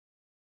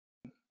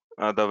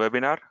the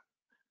webinar.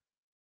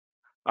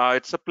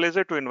 It's a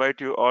pleasure to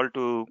invite you all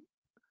to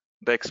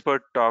the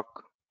expert talk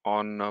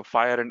on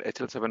FHIR and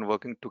HL7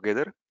 working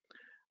together.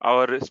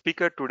 Our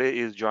speaker today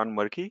is John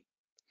Moehrke.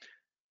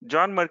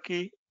 John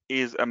Moehrke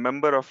is a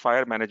member of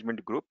FHIR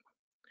Management Group.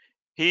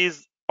 He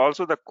is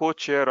also the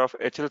co-chair of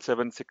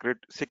HL7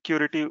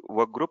 Security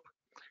workgroup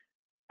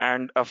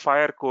and a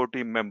FHIR core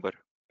team member.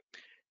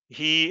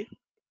 He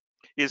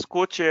is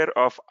co-chair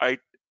of IHE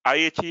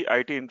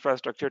IT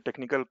Infrastructure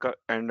Technical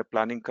and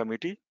Planning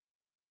Committee.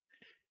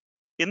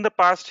 In the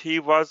past, he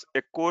was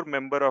a core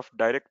member of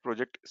direct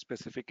project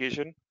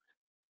specification,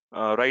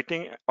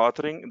 writing,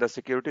 authoring the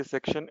security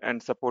section,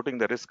 and supporting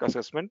the risk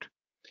assessment.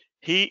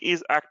 He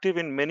is active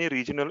in many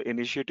regional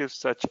initiatives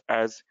such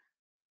as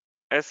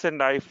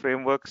S&I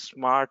Framework,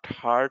 Smart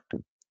Heart,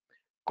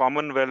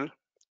 Commonwealth,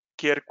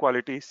 Care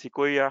Quality,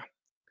 Sequoia,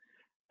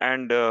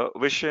 and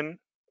Vision.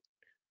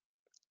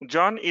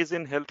 John is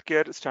in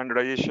healthcare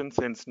standardization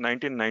since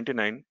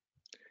 1999,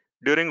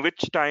 during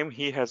which time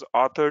he has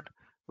authored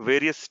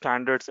various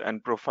standards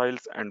and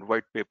profiles and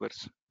white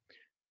papers.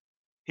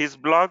 His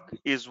blog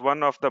is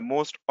one of the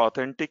most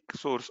authentic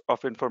source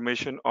of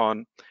information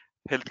on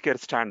healthcare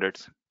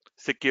standards,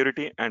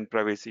 security, and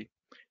privacy.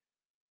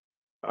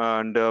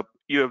 And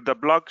the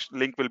blog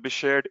link will be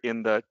shared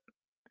in the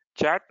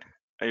chat.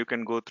 You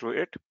can go through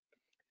it.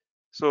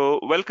 So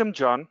welcome,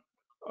 John.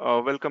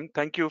 Welcome.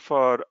 Thank you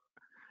for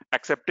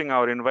accepting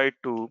our invite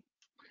to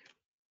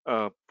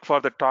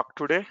for the talk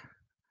today.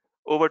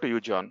 Over to you,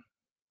 John.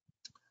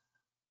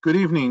 Good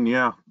evening.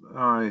 Yeah,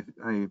 I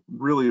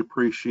really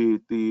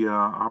appreciate the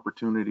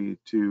opportunity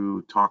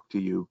to talk to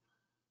you.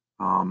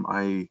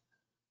 I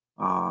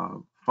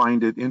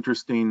find it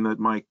interesting that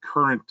my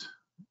current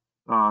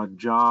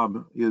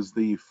job is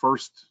the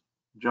first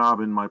job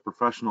in my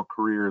professional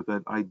career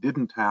that I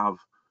didn't have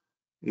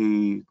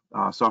a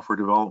software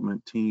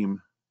development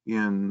team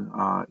in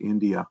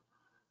India.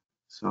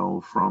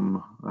 So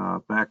from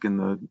back in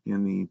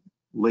the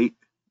late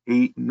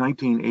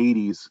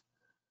 1980s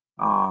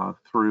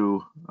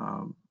through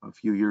a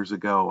few years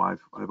ago,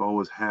 I've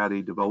always had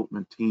a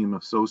development team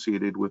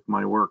associated with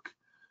my work,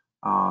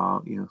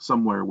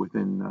 somewhere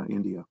within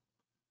India.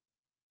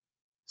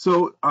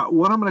 So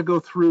what I'm going to go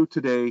through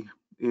today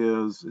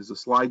is a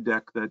slide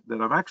deck that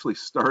I've actually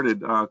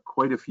started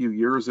quite a few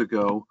years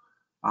ago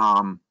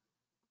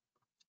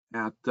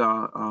at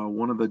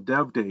one of the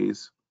dev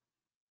days,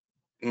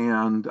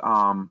 and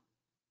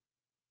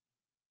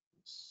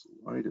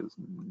slide is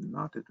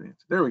not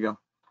advanced. There we go.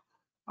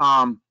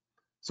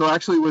 So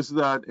actually it was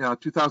the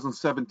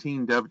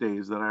 2017 dev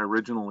days that I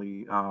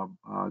originally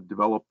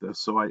developed this.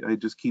 So I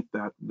just keep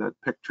that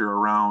picture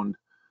around.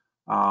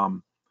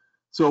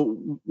 So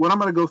what I'm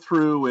going to go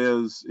through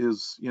is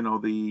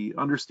the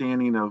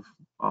understanding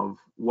of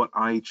what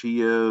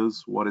IHE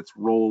is, what its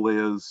role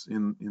is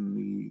in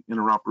the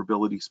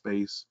interoperability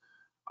space,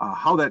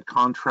 how that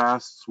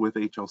contrasts with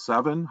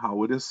HL7,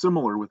 how it is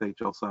similar with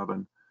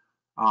HL7.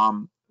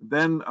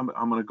 Then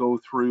I'm going to go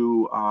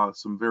through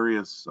some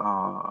various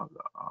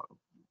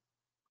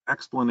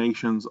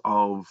explanations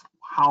of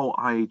how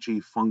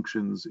IHE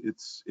functions,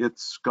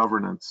 its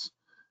governance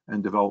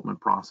and development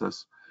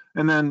process,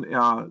 and then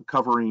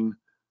covering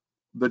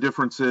the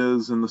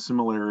differences and the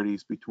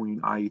similarities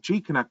between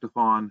IHE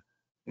Connectathon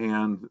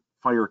and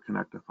FHIR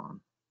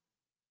Connectathon.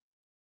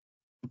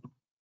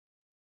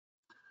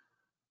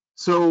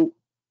 So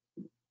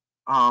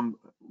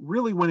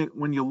really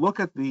when you look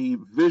at the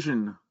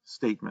vision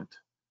statement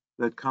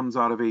that comes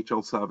out of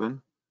HL7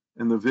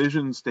 and the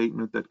vision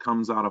statement that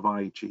comes out of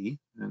IHE,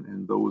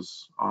 and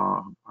those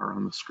are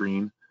on the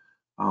screen,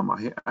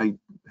 I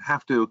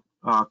have to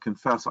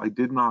confess I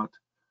did not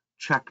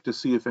check to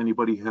see if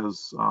anybody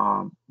has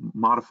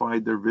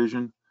modified their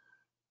vision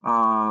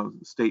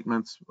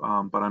statements,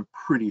 but I'm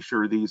pretty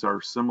sure these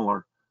are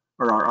similar,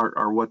 or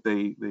are what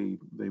they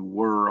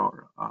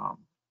were.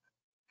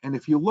 And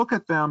if you look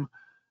at them,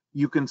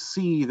 you can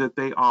see that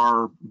they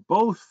are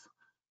both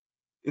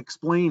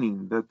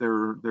explaining that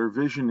their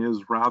vision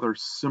is rather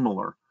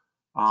similar.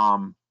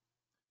 The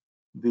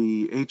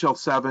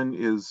HL7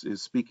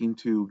 is speaking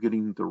to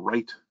getting the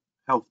right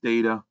health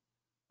data,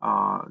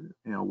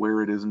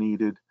 where it is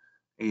needed,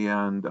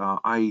 and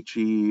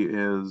IHE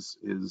is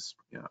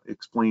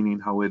explaining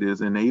how it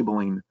is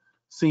enabling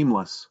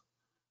seamless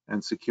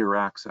and secure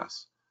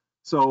access.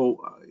 So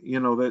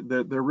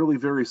they're really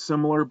very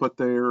similar, but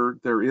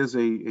there is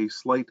a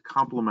slight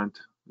complement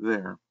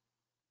there.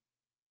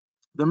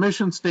 The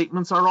mission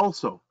statements are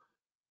also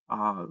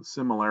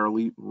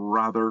similarly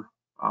rather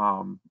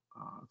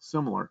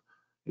similar.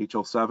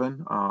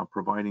 HL7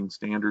 providing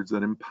standards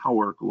that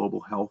empower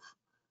global health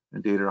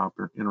and data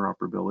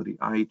interoperability.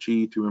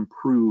 IHE to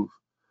improve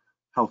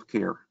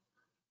healthcare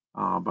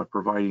by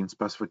providing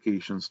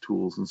specifications,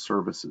 tools, and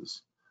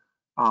services.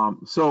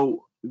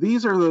 So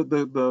these are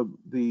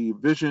the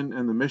vision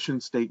and the mission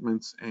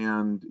statements,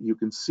 and you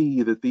can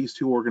see that these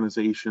two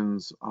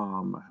organizations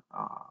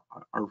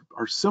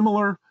are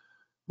similar,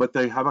 but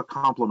they have a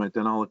complement,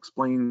 and I'll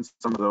explain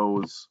some of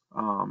those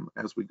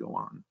as we go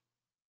on.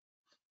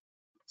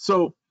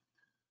 So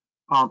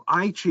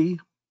IHE,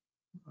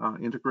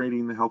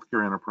 integrating the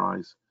healthcare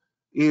enterprise,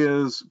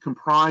 is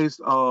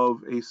comprised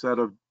of a set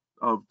of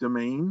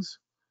domains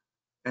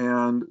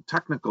and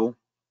technical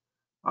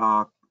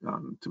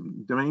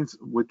domains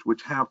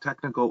which have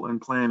technical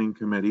and planning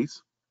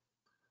committees.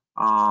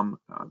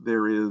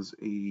 There is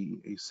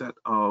a set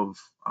of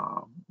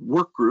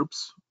work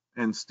groups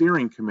and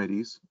steering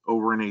committees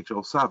over in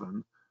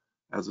HL7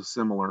 as a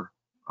similar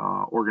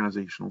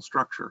organizational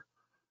structure.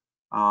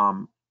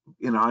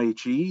 In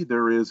IHE,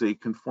 there is a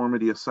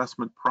conformity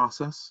assessment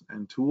process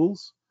and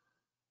tools.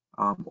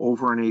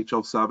 Over in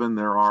HL7,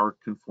 there are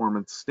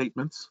conformance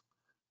statements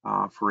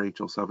for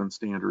HL7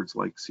 standards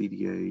like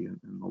CDA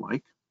and the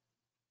like.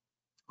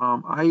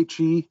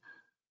 IHE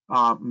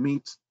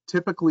meets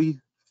typically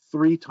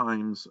 3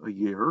 times a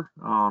year,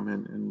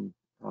 and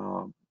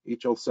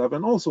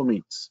HL7 also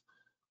meets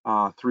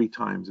 3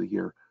 times a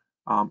year.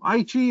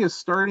 IHE is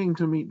starting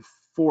to meet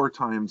 4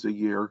 times a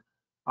year,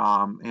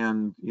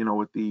 and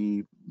with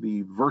the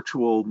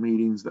virtual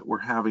meetings that we're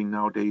having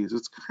nowadays,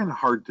 it's kind of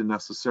hard to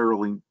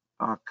necessarily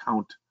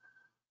count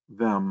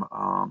them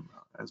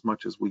as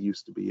much as we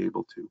used to be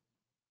able to.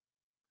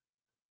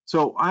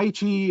 So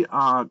IHE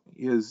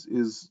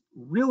is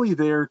really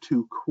there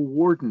to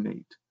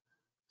coordinate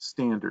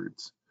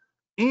standards,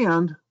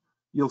 and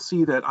you'll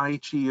see that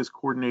IHE is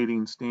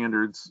coordinating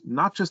standards,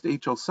 not just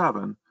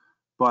HL7,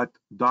 but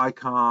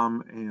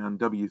DICOM and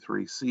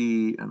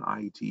W3C and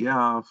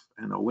IETF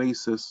and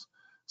OASIS.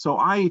 So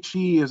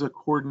IHE is a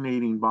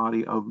coordinating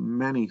body of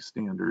many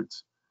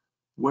standards,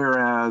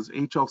 whereas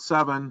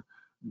HL7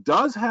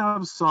 does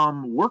have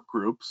some work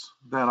groups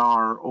that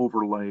are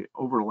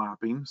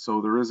overlapping.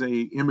 So there is a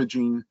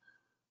imaging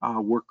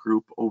work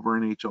group over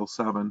in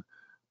HL7,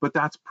 but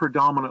that's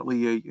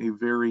predominantly a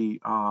very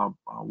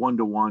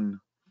one-to-one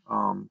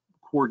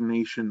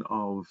coordination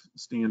of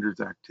standards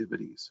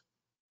activities.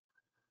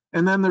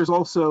 And then there's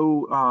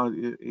also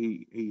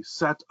a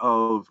set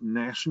of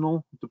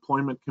national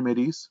deployment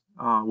committees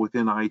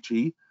within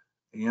IHE,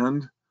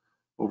 and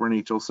over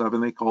in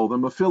HL7 they call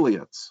them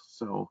affiliates.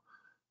 So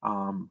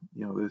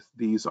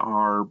these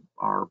are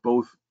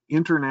both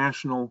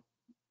international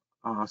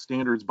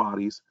standards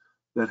bodies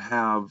that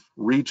have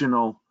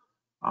regional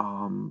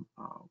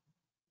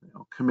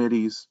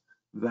committees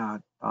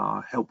that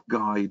help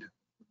guide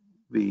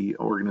the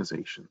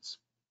organizations.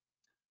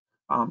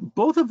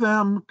 Both of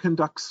them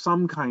conduct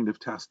some kind of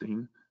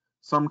testing,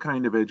 some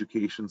kind of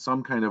education,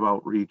 some kind of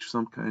outreach,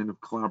 some kind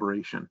of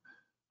collaboration.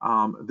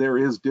 There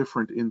is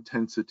different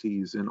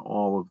intensities in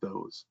all of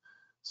those.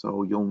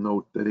 So you'll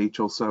note that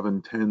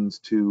HL7 tends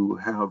to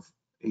have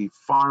a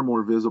far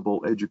more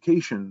visible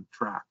education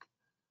track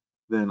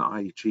than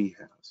IHE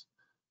has,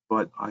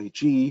 but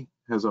IHE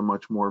has a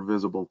much more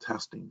visible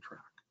testing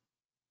track.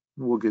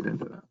 We'll get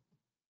into that.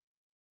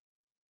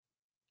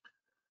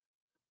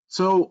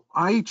 So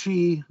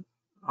IHE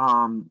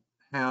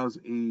has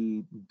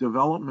a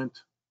development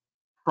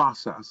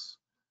process,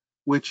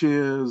 which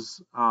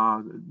is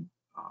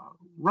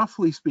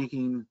roughly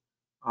speaking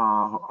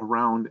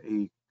around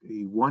a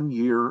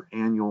 1-year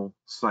annual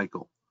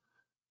cycle.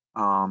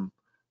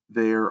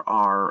 There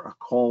are a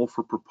call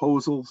for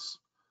proposals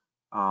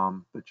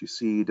that you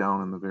see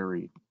down in the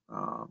very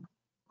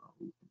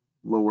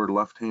lower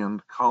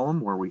left-hand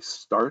column where we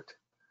start.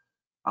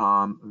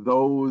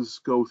 Those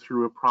go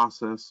through a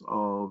process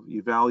of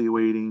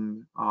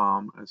evaluating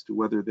as to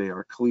whether they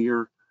are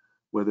clear,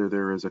 whether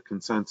there is a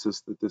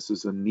consensus that this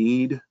is a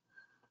need.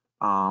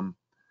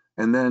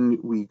 And then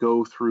we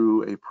go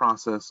through a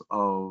process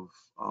of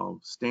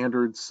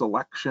standard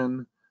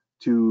selection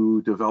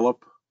to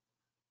develop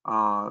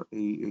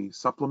a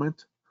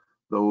supplement.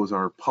 Those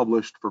are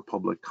published for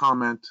public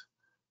comment.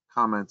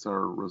 Comments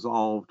are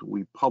resolved.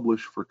 We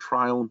publish for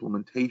trial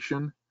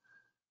implementation.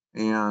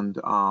 And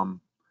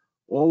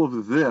all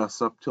of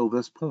this up till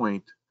this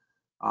point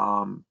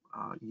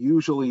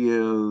usually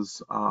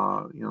is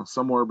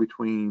somewhere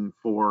between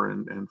 4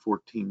 and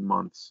 14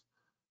 months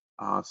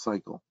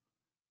cycle.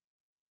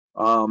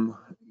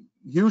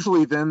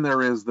 Usually then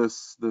there is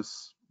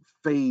this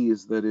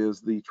phase that is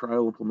the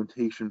trial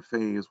implementation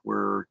phase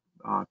where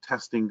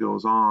testing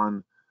goes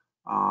on,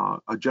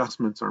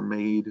 adjustments are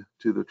made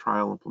to the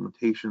trial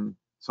implementation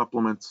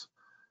supplements,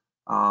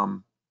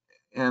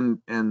 and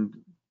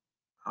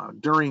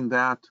during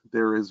that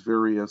there is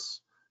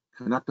various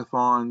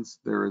connectathons,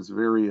 there is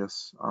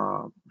various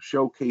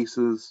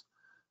showcases,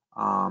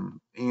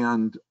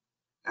 and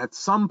at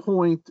some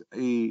point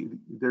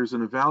there's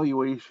an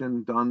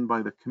evaluation done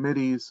by the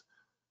committees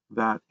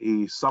that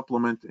a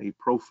supplement, a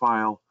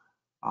profile,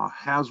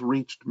 has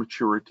reached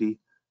maturity.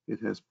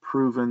 It has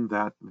proven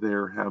that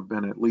there have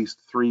been at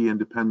least 3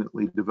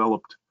 independently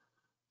developed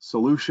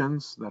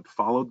solutions that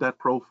followed that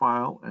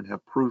profile and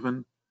have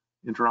proven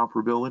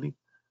interoperability.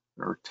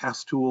 There are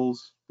test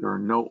tools, there are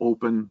no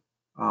open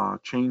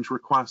change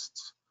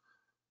requests,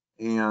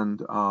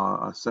 and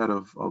a set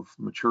of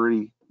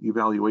maturity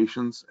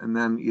evaluations, and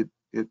then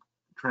it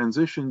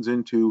transitions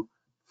into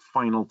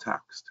final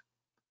text.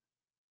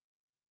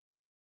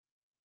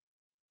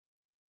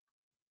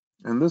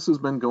 And this has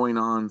been going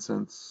on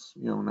since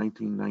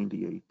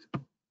 1998.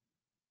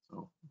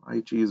 So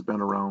IHE has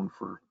been around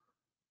for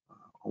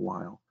a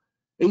while.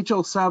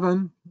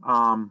 HL7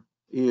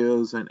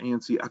 is an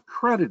ANSI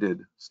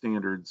accredited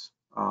standards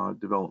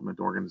development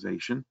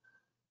organization.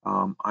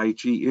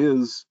 IHE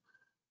is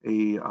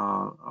a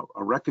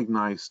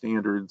recognized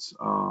standards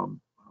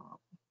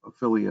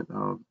affiliate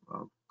of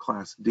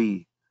Class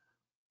D.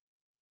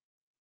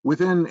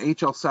 Within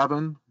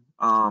HL7,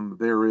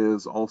 there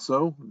is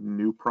also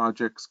new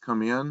projects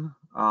come in.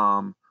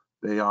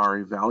 They are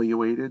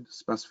evaluated,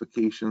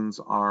 specifications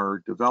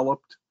are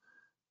developed.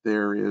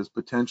 There is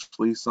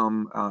potentially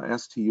some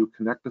STU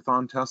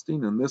Connectathon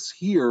testing, and this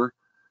here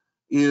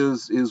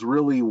is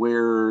really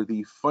where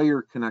the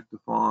FHIR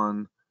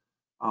Connectathon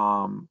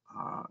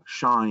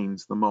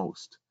shines the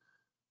most.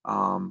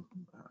 And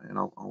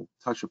I'll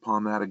touch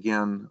upon that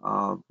again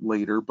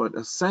later, but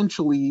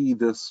essentially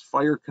this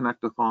FHIR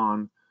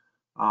Connectathon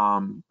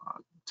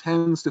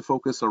tends to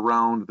focus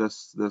around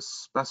this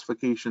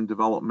specification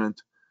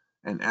development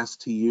and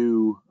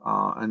STU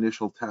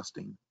initial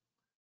testing.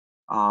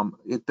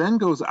 It then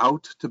goes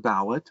out to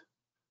ballot.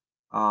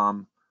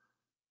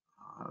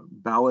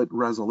 Ballot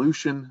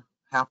resolution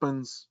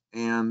happens,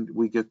 and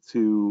we get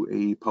to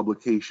a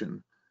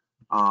publication.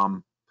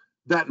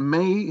 That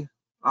may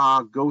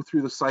go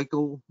through the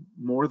cycle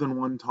more than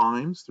one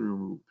times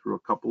through a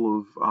couple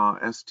of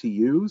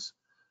STUs.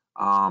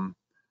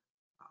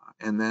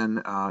 And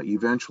then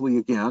eventually,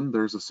 again,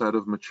 there's a set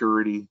of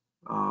maturity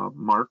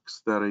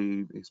marks that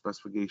a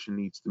specification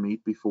needs to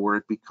meet before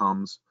it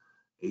becomes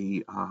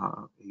a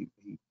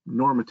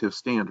normative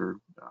standard.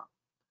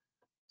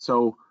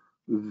 So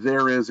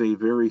there is a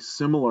very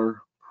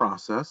similar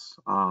process.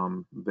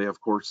 They,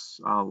 of course,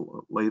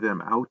 lay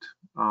them out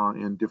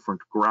in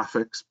different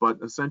graphics, but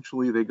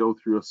essentially they go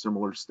through a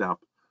similar step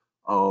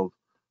of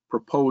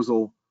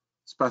proposal,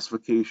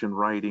 specification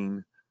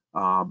writing,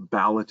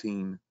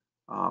 balloting,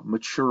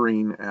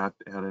 maturing at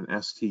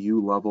an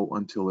STU level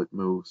until it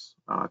moves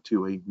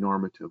to a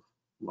normative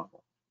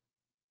level.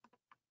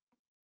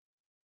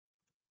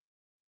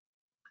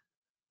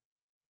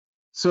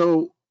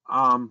 So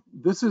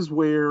this is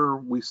where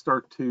we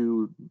start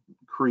to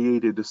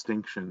create a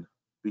distinction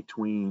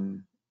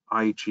between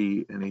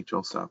IHE and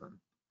HL7.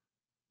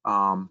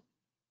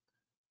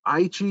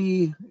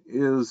 IHE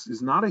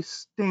is not a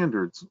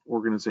standards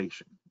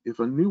organization. If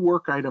a new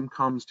work item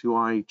comes to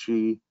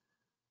IHE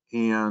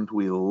and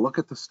we look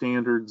at the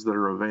standards that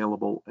are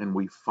available and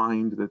we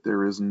find that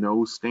there is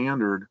no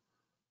standard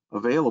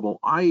available,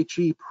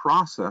 IHE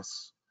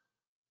process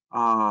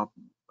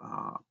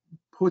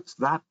puts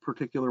that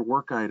particular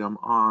work item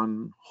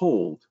on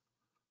hold.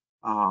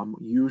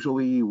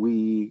 Usually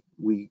we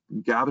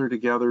gather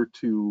together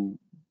to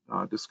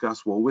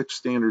discuss, well, which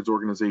standards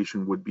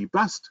organization would be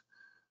best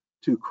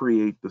to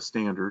create the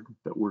standard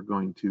that we're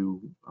going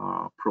to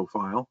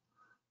profile.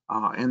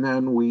 And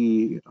then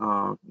we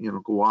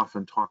go off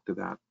and talk to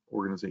that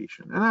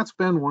organization. And that's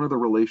been one of the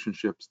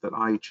relationships that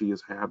IHE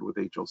has had with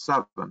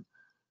HL7,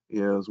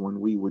 is when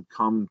we would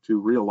come to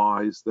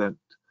realize that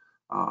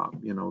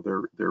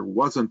there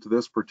wasn't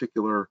this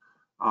particular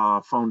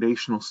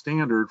foundational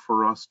standard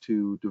for us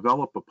to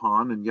develop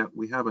upon, and yet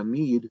we have a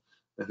need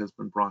that has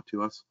been brought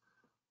to us.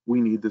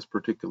 We need this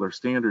particular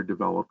standard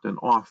developed, and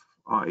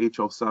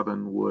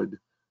HL7 would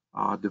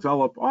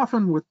develop,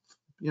 often with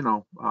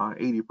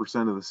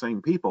 80% of the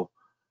same people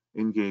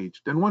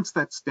engaged. And once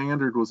that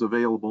standard was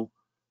available,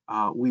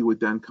 we would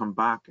then come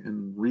back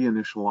and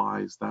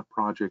reinitialize that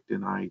project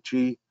in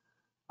IHE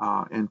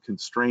and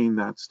constrain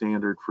that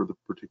standard for the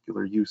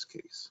particular use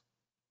case.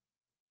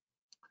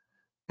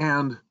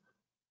 And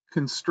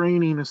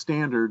constraining a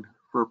standard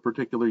for a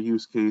particular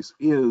use case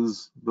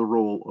is the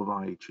role of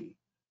IHE.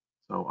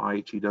 So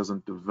IHE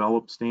doesn't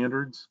develop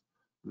standards,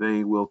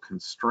 they will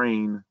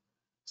constrain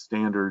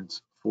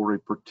standards for a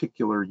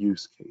particular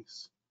use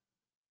case.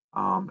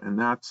 And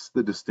that's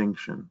the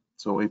distinction.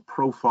 So a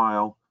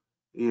profile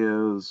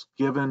is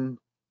given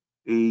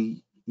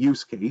a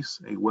use case,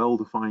 a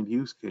well-defined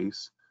use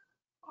case,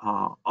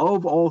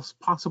 of all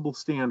possible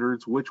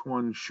standards, which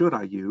one should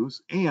I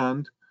use?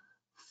 And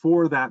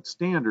for that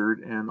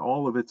standard and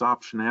all of its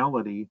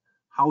optionality,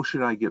 how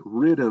should I get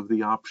rid of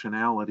the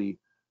optionality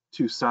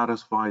to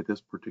satisfy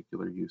this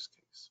particular use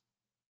case?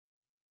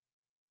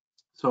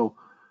 So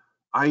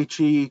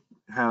IHE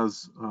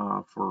has,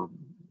 for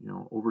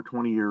over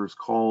 20 years,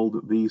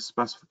 called these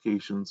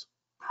specifications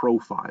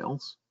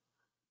profiles.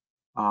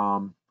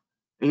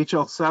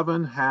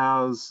 HL7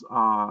 has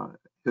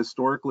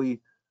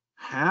historically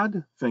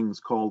had things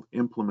called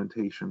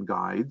implementation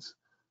guides.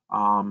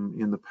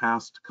 In the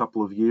past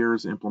couple of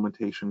years,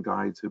 implementation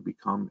guides have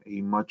become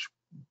a much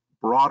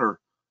broader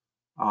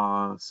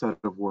set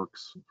of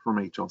works from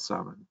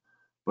HL7.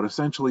 But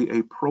essentially,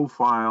 a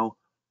profile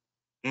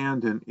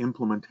and an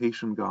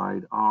implementation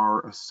guide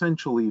are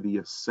essentially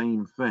the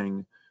same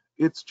thing.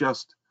 It's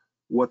just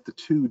what the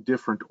two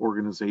different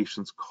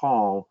organizations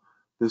call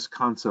this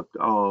concept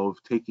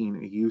of taking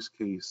a use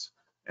case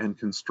and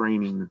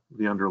constraining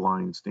the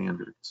underlying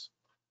standards.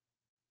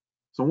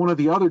 So one of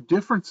the other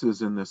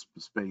differences in this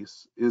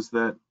space is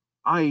that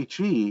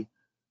IHE,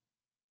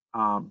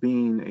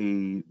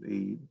 being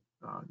a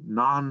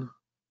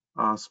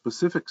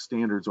non-specific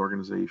standards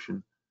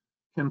organization,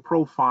 can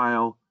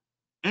profile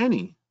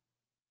any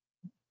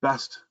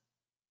best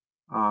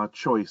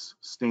choice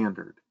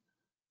standard.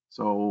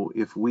 So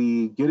if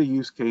we get a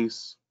use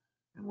case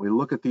and we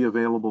look at the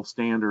available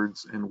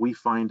standards and we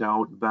find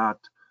out that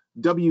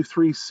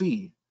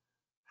W3C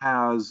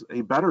has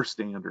a better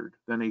standard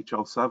than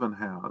HL7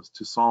 has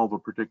to solve a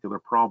particular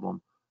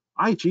problem,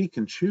 IG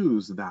can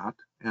choose that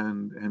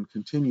and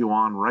continue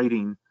on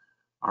writing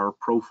our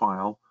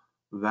profile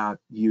that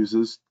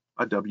uses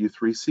a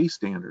W3C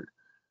standard.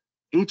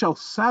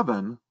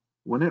 HL7,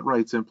 when it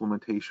writes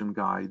implementation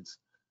guides,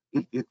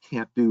 it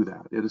can't do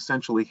that. It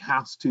essentially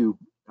has to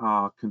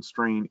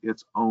constrain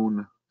its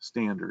own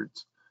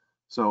standards.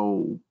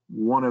 So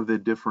one of the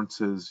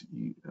differences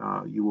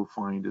you will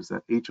find is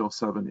that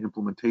HL7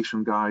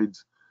 implementation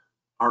guides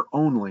are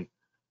only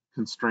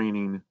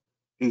constraining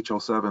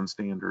HL7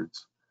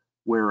 standards,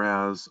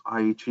 whereas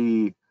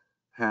IHE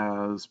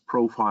has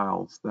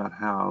profiles that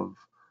have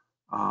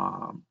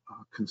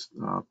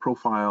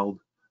profiled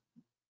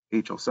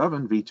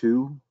HL7,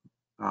 V2,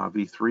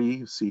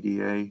 V3,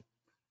 CDA,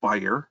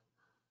 FHIR,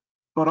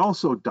 but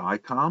also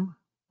DICOM,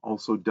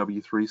 also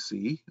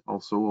W3C,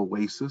 also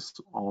OASIS,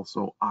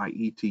 also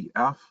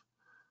IETF.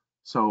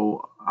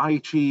 So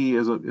IHE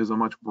is a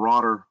much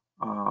broader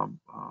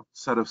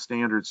set of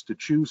standards to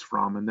choose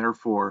from, and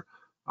therefore,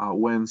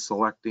 when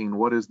selecting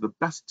what is the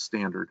best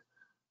standard,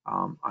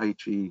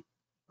 IHE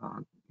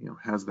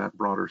has that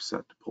broader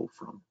set to pull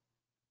from.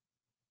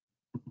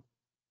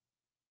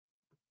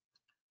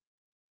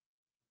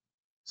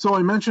 So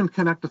I mentioned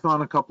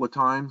Connectathon a couple of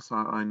times.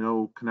 I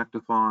know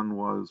Connectathon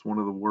was one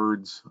of the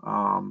words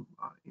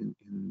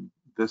in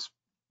this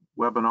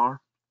webinar.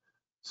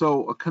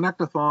 So a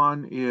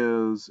Connectathon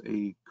is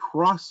a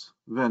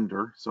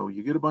cross-vendor. So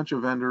you get a bunch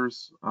of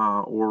vendors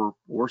or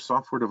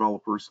software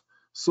developers,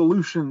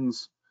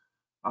 solutions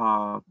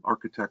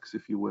architects,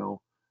 if you will.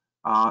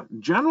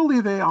 Generally,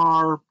 they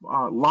are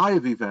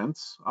live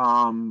events.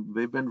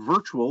 They've been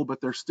virtual, but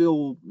they're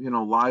still,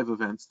 live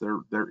events.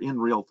 They're in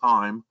real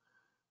time.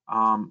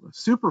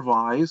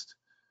 Supervised,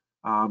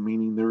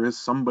 meaning there is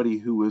somebody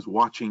who is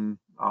watching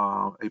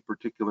a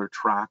particular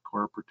track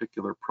or a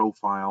particular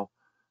profile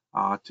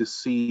to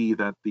see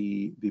that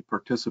the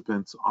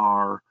participants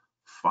are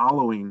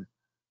following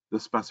the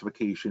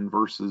specification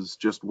versus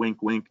just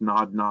wink, wink,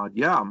 nod, nod.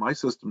 Yeah, my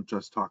system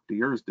just talked to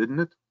yours,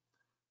 didn't it?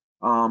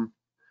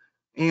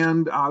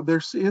 And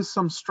there is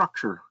some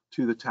structure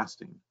to the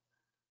testing.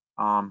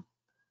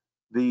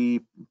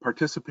 The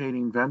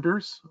participating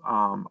vendors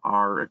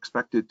are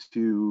expected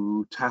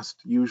to test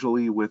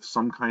usually with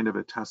some kind of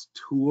a test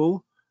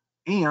tool,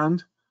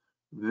 and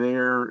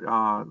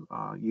they're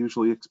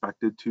usually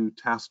expected to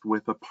test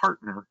with a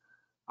partner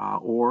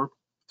or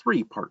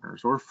 3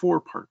 partners or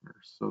 4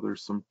 partners. So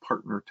there's some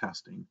partner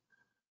testing.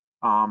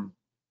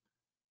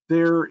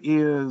 There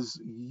is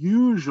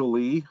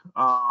usually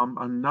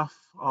enough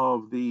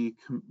of the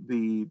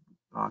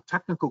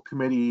technical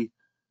committee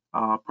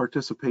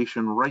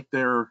participation right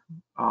there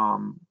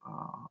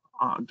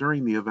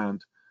during the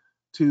event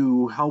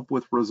to help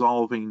with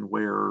resolving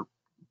where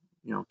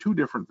 2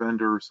 different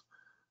vendors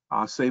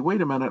say,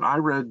 wait a minute, I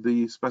read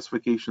the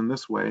specification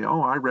this way.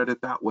 Oh, I read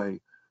it that way.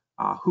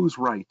 Who's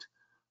right?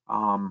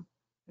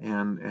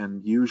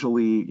 And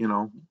usually,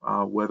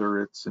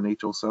 whether it's an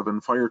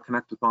HL7 FHIR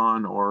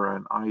Connectathon or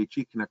an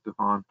IHE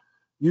Connectathon,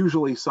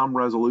 usually some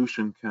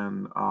resolution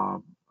can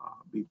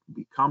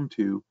be come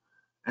to.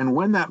 And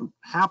when that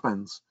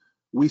happens,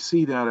 we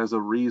see that as a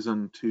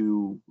reason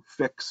to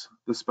fix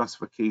the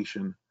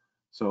specification.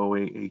 So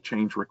a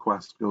change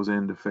request goes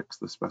in to fix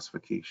the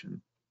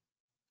specification.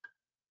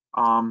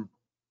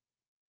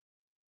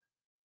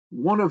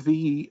 One of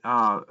the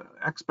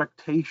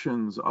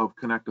expectations of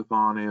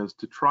Connectathon is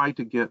to try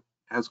to get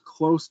as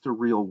close to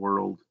real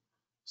world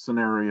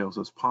scenarios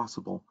as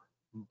possible,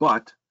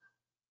 but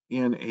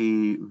in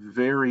a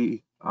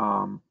very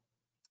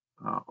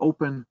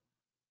open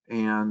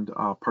and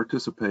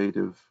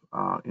participative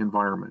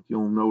environment.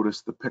 You'll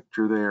notice the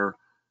picture there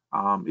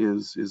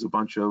is a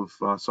bunch of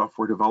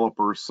software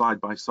developers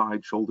side by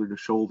side, shoulder to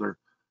shoulder.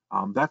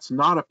 That's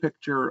not a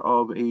picture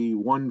of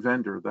one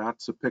vendor.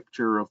 That's a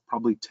picture of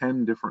probably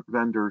 10 different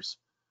vendors,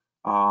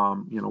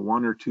 1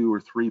 or 2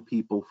 or 3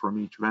 people from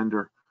each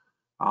vendor.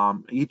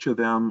 Each of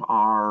them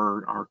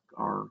are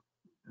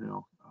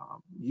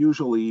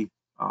usually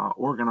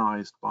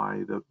organized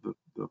by the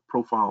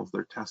profiles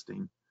they're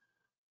testing.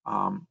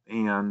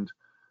 And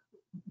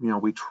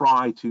we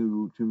try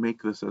to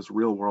make this as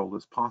real world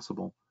as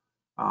possible.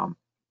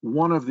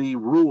 One of the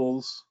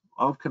rules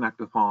of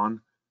Connectathon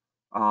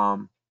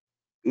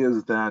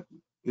is that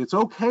it's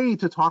okay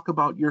to talk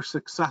about your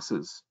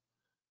successes,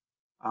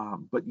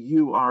 but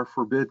you are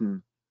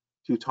forbidden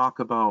to talk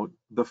about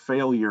the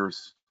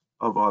failures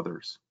of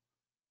others.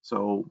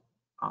 So,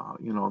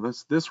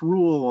 this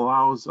rule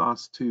allows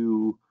us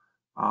to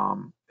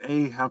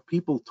Have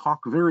people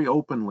talk very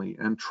openly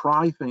and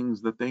try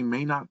things that they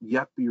may not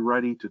yet be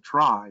ready to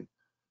try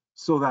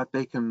so that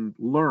they can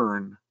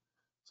learn.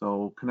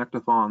 So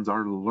connectathons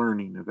are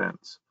learning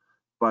events.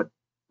 But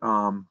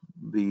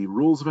the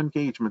rules of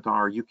engagement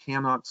are you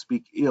cannot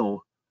speak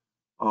ill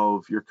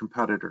of your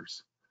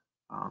competitors.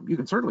 You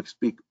can certainly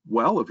speak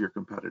well of your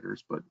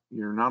competitors, but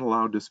you're not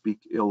allowed to speak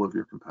ill of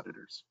your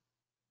competitors.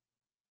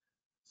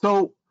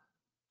 So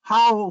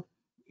how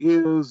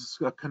is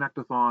a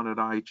connectathon at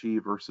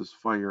IHE versus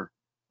FHIR,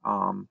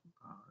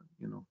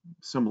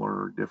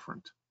 similar or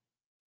different?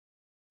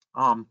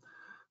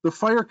 The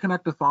FHIR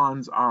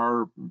connectathons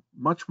are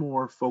much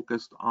more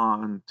focused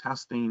on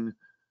testing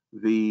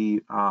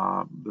the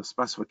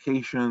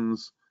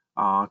specifications,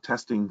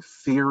 testing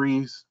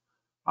theories,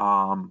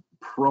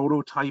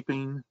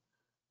 prototyping.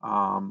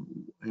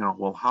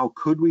 Well, how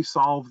could we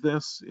solve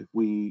this if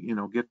we,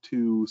 get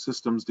two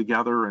systems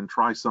together and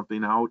try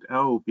something out?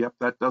 Oh, yep,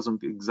 that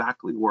doesn't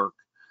exactly work.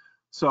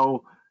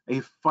 So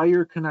a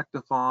FHIR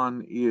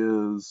connectathon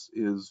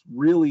is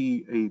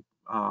really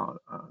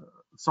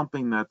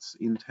something that's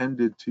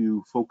intended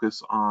to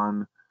focus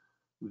on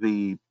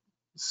the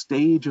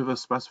stage of a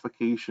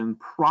specification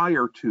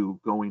prior to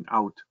going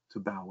out to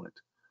ballot.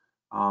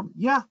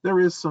 Yeah, there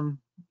is some,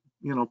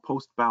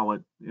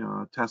 post-ballot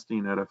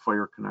testing at a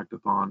FHIR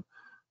Connectathon,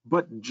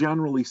 but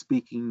generally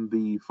speaking,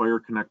 the FHIR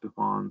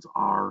Connectathons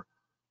are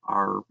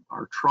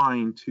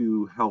trying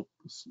to help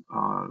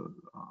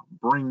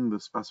bring the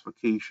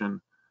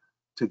specification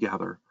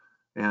together.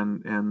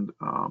 And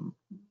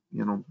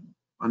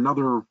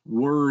another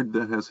word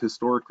that has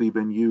historically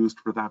been used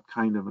for that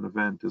kind of an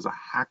event is a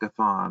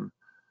hackathon.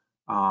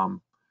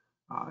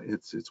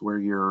 It's where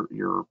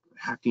you're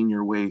hacking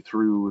your way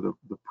through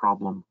the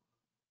problem.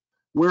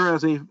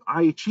 Whereas a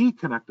IHE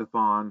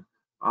Connectathon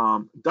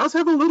does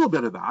have a little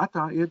bit of that.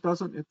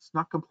 It's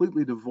not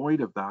completely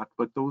devoid of that,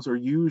 but those are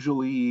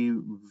usually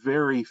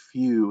very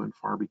few and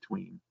far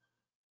between.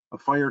 A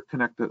FHIR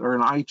or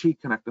an IHE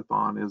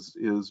Connectathon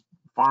is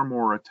far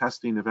more a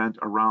testing event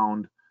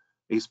around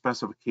a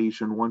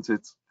specification once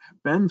it's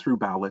been through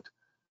ballot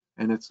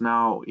and it's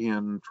now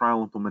in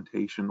trial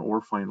implementation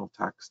or final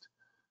text.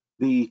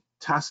 The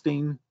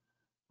testing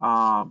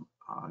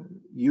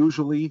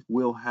usually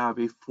will have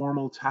a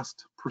formal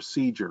test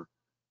procedure.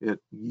 It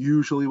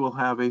usually will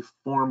have a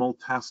formal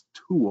test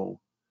tool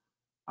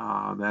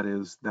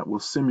that will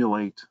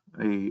simulate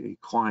a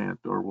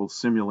client or will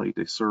simulate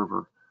a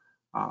server.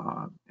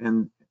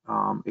 And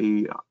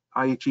a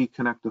IHE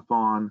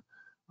Connectathon,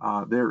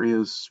 there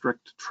is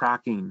strict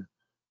tracking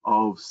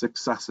of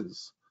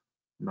successes,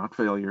 not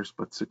failures,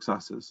 but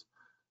successes.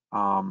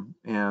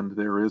 And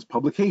there is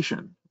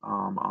publication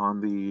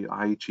on the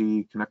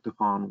IHE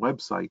Connectathon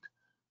website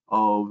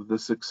of the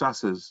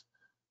successes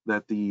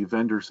that the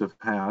vendors have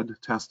had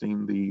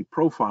testing the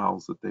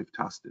profiles that they've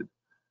tested.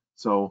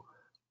 So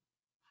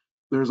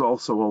there's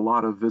also a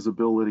lot of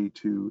visibility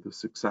to the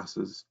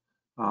successes.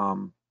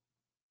 And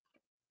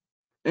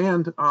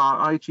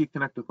IHE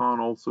Connectathon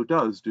also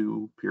does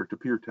do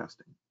peer-to-peer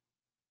testing.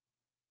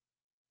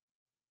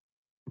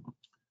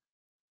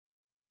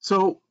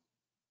 So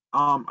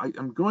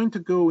I'm going to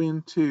go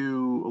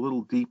into a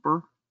little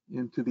deeper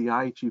into the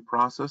IHE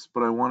process,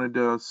 but I wanted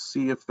to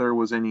see if there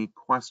was any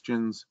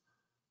questions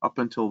up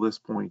until this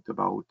point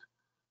about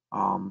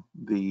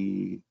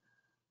the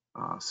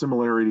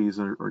similarities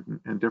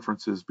and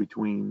differences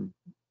between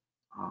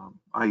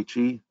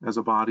IHE as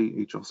a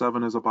body,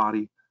 HL7 as a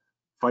body,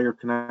 FHIR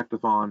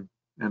Connectathon,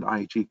 and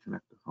IHE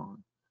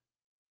Connectathon.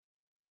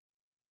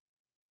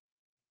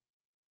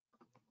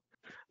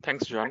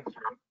 Thanks, John.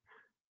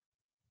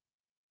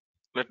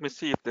 Let me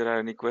see if there are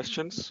any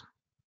questions.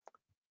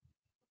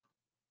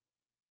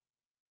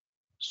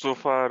 So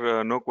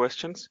far, no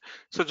questions.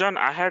 So, John,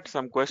 I had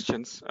some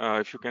questions.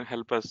 If you can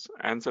help us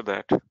answer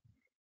that.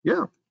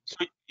 Yeah.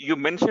 So you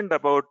mentioned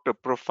about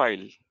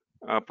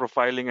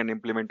profiling and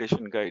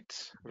implementation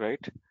guides, right?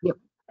 Yep.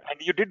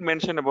 And you did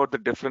mention about the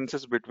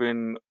differences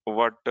between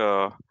what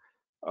a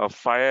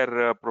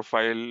FHIR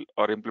profile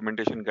or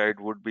implementation guide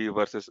would be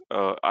versus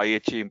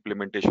IHE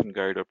implementation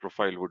guide or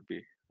profile would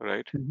be,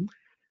 right? Mm-hmm.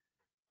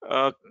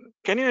 Uh,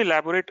 can you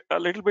elaborate a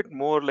little bit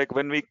more, like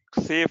when we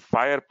say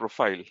FHIR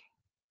profile,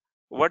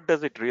 what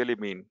does it really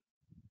mean?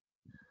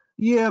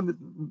 Yeah,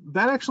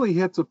 that actually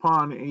hits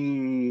upon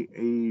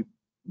a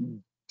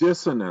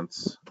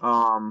dissonance.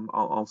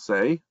 I'll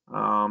say,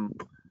 and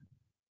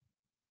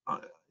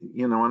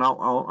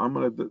I'm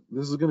gonna.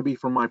 This is gonna be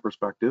from my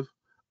perspective.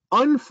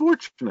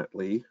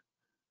 Unfortunately,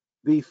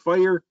 the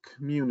FHIR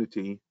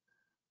community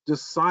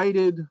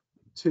decided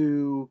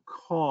to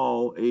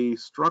call a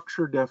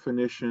structure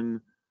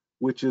definition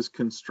which is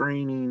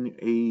constraining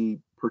a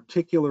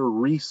particular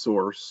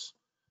resource.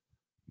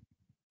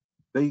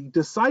 They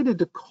decided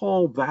to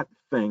call that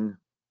thing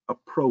a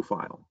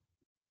profile.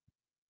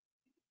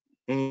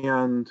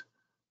 And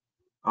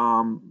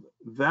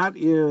that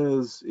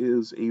is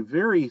a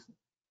very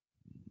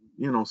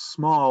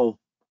small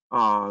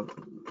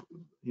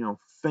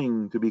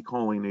thing to be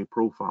calling a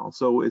profile.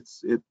 So it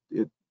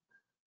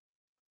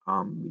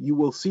You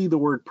will see the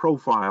word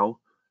profile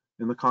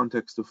in the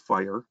context of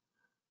FHIR.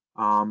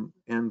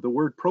 And the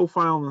word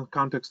profile in the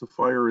context of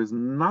FHIR is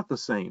not the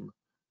same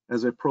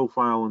as a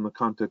profile in the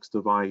context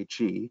of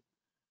IHE.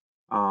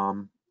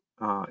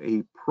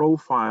 A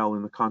profile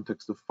in the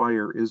context of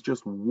FHIR is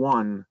just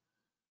one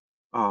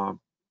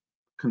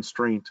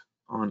constraint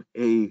on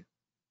a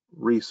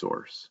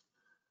resource.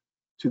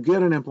 To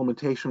get an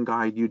implementation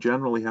guide, you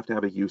generally have to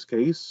have a use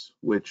case,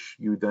 which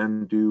you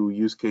then do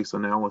use case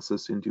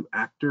analysis into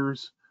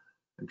actors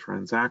and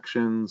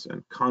transactions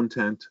and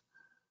content.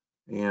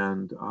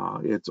 And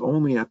it's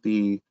only at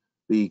the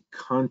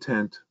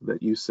content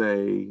that you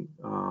say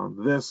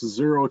this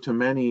zero to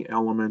many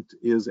element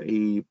is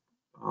a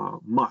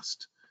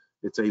must.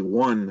 It's a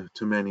one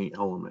to many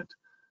element.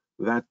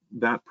 That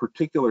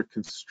particular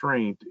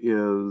constraint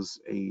is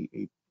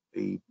a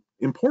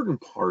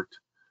important part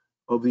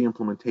of the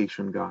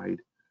implementation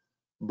guide,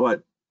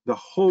 but the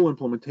whole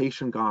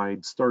implementation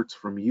guide starts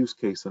from use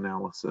case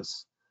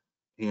analysis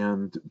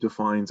and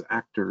defines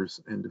actors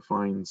and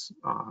defines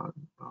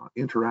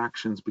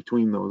interactions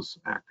between those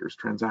actors,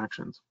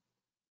 transactions.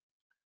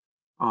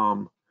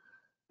 And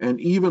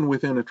even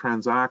within a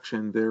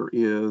transaction, there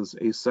is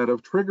a set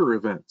of trigger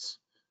events,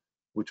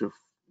 which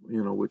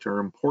are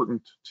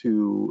important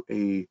to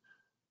a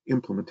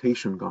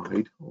implementation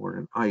guide or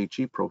an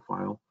IHE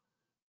profile,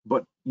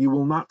 but you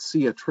will not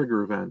see a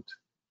trigger event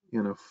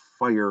in a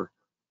FHIR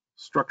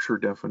structure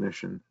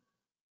definition.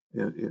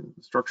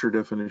 Structure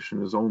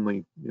definition is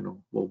only,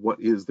 well,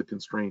 what is the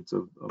constraints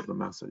of the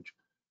message?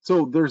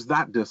 So there's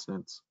that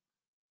distance.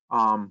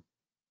 Other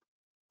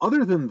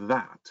than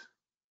that,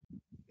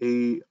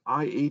 a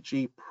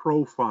IHE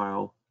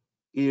profile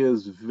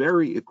is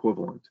very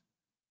equivalent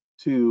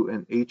to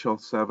an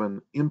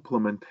HL7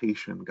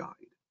 implementation guide.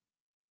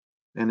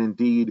 And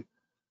indeed,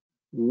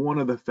 one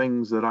of the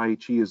things that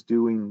IHE is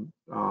doing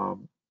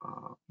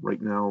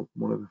right now,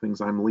 one of the things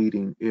I'm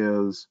leading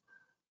is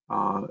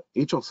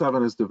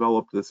HL7 has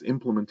developed this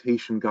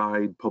implementation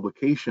guide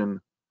publication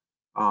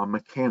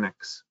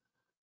mechanics.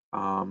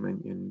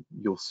 And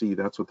you'll see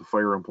that's what the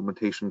FHIR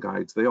implementation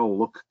guides, they all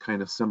look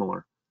kind of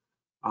similar.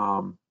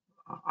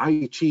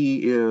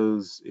 IHE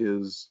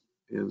is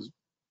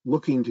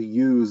looking to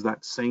use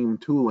that same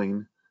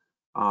tooling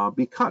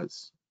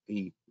because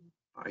a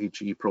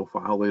IHE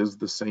profile is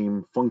the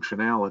same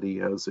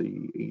functionality as a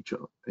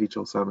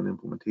HL7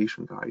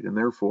 implementation guide, and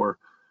therefore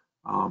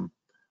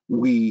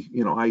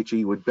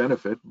IHE would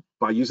benefit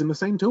by using the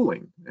same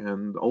tooling.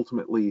 And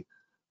ultimately,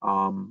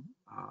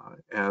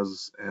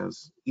 as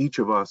each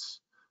of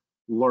us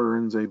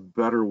learns a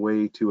better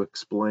way to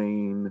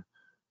explain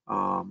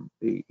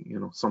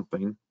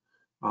something,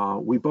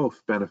 we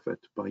both benefit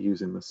by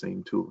using the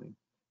same tooling.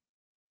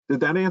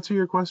 Did that answer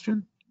your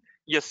question?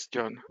 Yes,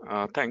 John.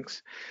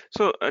 Thanks.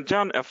 So,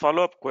 John, a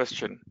follow-up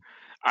question.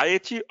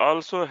 IHE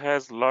also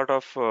has a lot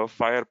of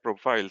FHIR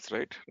profiles,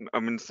 right? I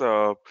mean,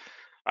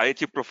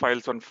 IHE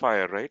profiles on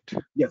FHIR, right?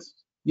 Yes.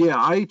 Yeah,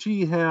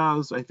 IHE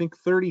has, I think,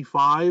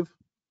 35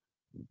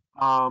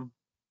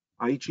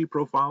 IHE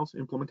profiles,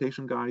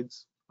 implementation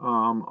guides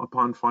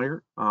upon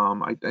FHIR.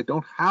 I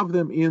don't have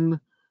them in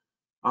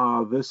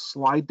this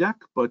slide deck,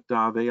 but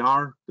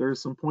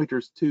there's some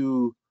pointers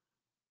to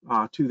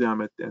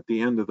them at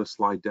the end of the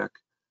slide deck.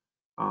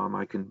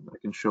 I can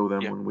show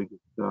them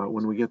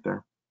when we get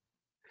there.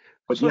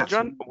 But so, yes,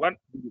 John, go ahead,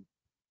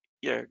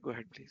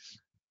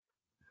 please.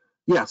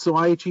 Yeah, so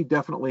IHE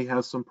definitely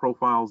has some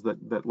profiles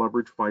that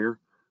leverage FHIR.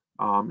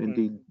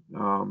 Indeed,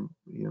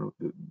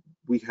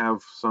 we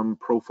have some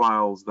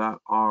profiles that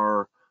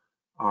are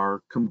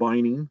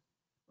combining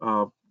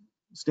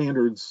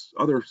standards,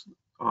 other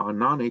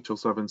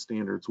non-HL7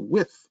 standards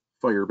with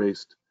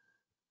FHIR-based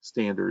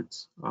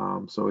standards.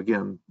 So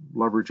again,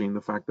 leveraging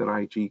the fact that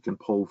IHE can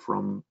pull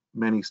from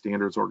many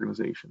standards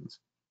organizations.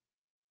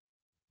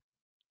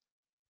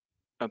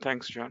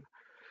 Thanks, John.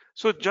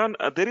 So, John,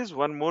 there is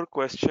one more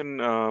question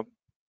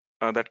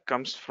that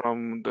comes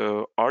from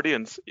the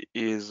audience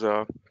is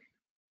like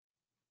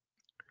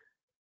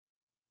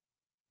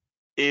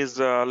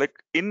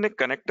in a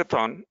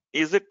connectathon,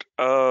 is it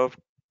a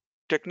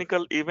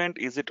technical event?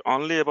 Is it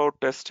only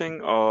about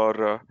testing,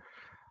 or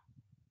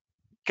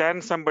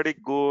can somebody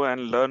go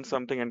and learn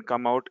something and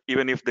come out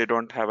even if they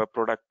don't have a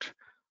product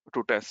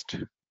to test?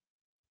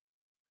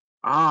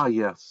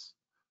 Yes.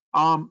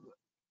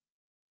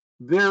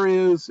 There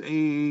is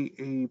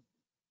in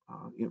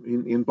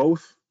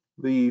both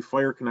the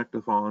FHIR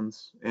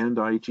Connectathons and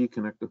IHE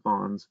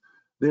Connectathons,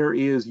 there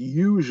is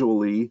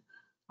usually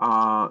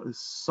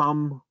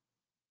some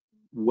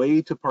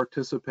way to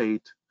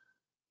participate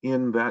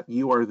in that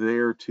you are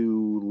there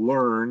to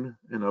learn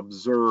and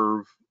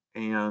observe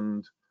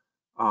and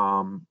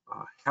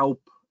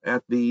help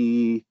at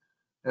the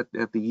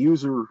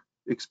user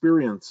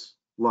experience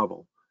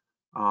level.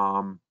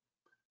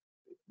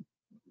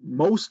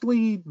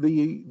 Mostly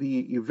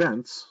the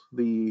events,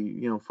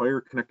 the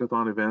FHIR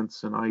Connectathon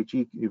events and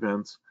IHE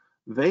events,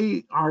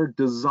 they are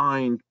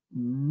designed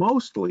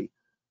mostly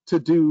to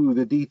do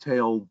the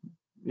detailed,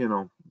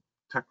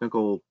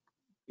 technical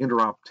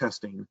interop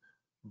testing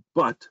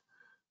But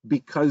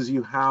because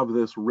you have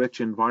this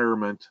rich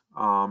environment,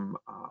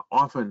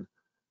 often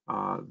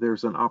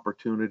there's an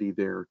opportunity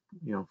there,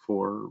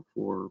 for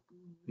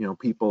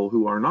people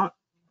who are not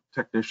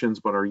technicians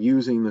but are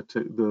using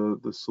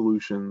the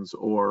solutions,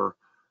 or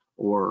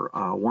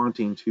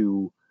wanting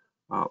to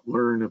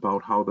learn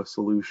about how the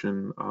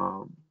solution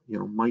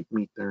might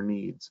meet their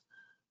needs.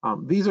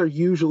 These are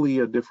usually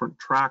a different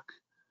track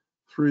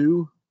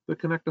through the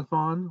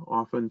Connectathon.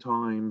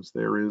 Oftentimes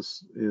there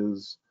is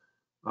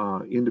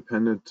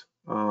independent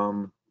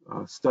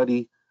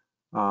study,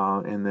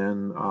 and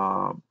then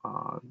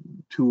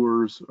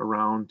tours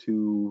around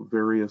to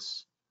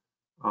various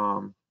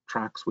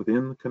tracks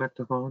within the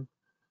Connectathon.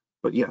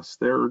 But yes,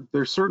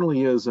 there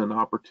certainly is an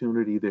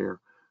opportunity there.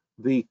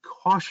 The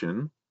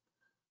caution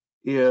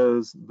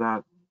is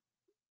that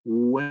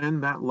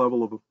when that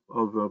level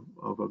of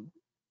a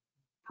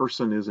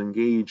person is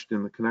engaged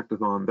in the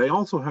Connectathon, they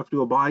also have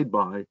to abide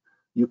by,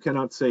 you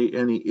cannot say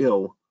any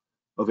ill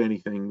of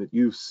anything that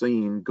you've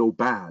seen go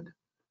bad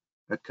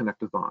at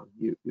Connectathon.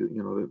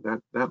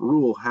 That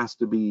rule has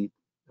to be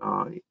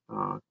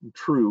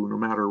true, no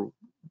matter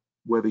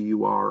whether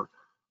you are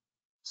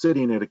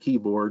sitting at a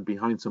keyboard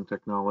behind some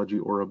technology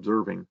or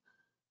observing,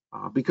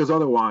 because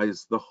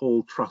otherwise the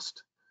whole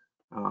trust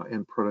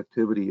and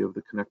productivity of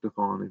the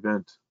Connectathon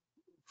event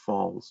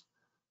falls.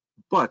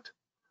 But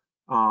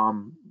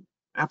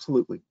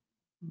absolutely,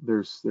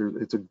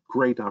 it's a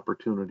great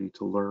opportunity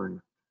to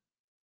learn.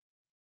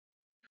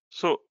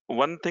 So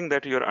one thing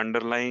that you're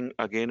underlying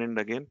again and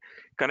again,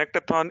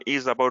 Connectathon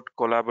is about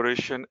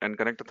collaboration and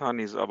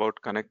Connectathon is about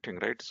connecting,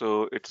 right?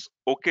 So it's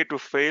okay to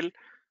fail,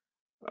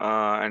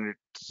 and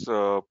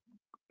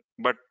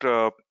but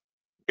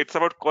it's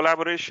about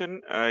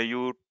collaboration.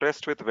 You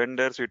test with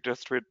vendors, you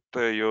test with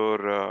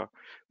your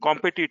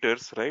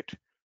competitors, right?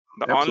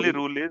 The only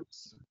Absolutely. rule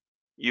is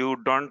you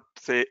don't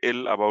say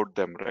ill about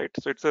them, right?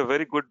 So it's a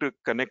very good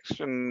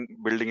connection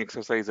building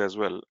exercise as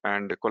well,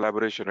 and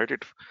collaboration, right?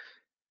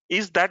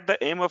 Is that the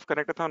aim of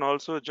Connectathon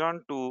also,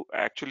 John, to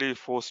actually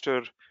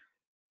foster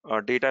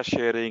data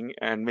sharing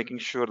and making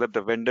sure that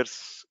the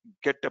vendors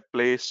get a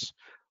place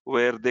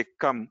where they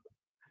come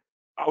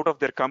out of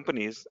their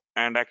companies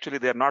and actually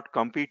they're not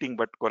competing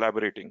but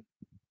collaborating?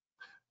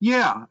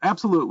 Yeah,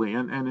 absolutely.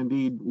 And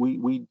indeed,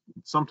 we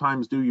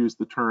sometimes do use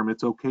the term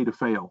 "it's okay to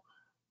fail,"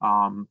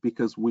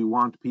 because we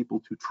want people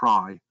to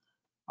try.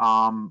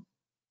 Um,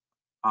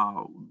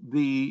 uh,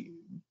 the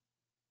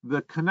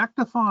the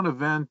Connectathon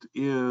event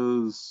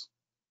is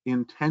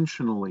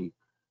intentionally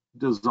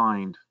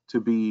designed to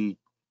be,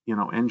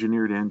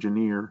 engineer to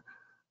engineer,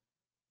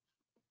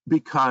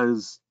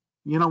 because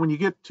when you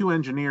get two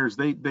engineers,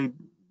 they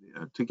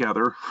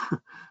together,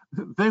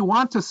 they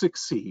want to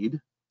succeed.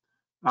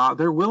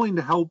 They're willing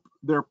to help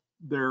their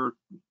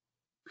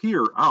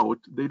peer out.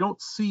 They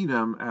don't see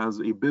them as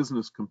a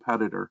business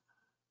competitor.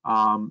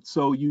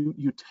 So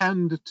you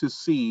tend to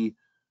see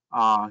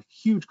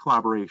huge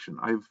collaboration.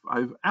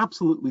 I've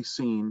absolutely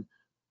seen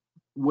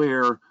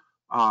where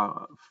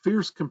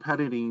fierce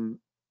competing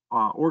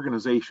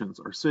organizations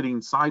are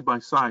sitting side by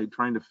side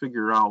trying to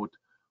figure out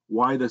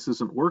why this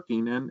isn't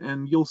working,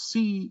 and you'll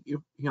see, if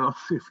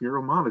if you're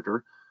a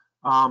monitor,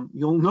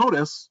 you'll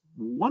notice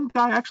one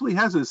guy actually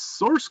has his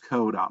source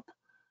code up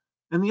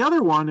and the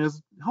other one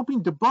is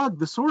helping debug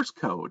the source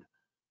code.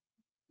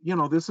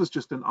 This is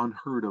just an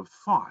unheard of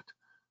thought,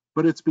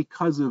 but it's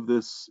because of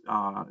this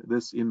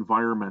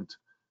environment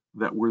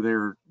that we're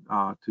there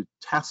to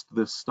test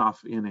this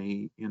stuff in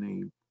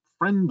a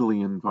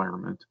friendly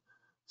environment,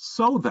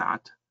 so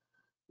that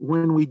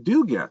when we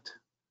do get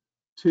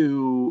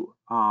to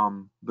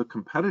the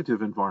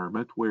competitive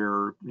environment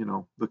where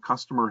the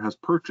customer has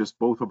purchased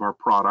both of our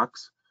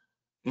products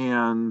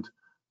and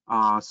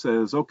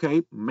says,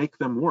 okay, make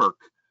them work,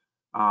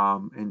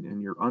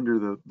 and you're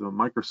under the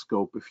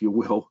microscope, if you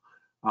will,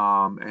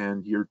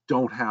 and you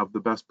don't have the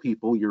best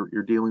people.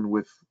 You're dealing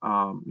with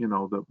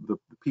the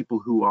people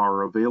who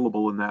are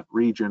available in that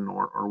region,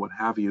 or what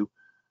have you.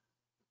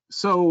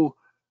 So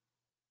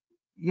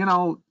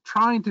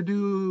trying to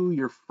do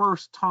your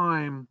first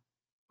time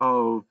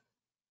of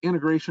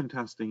integration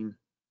testing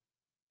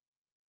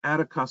at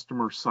a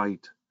customer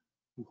site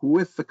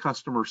with the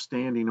customer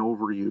standing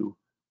over you,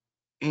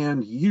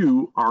 and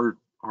you are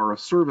a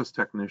service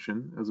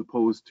technician as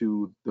opposed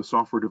to the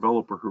software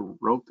developer who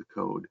wrote the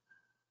code,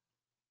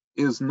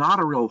 is not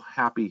a real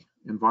happy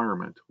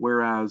environment.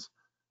 Whereas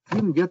you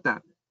can get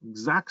that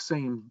exact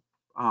same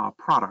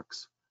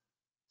products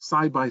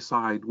side by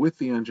side with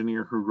the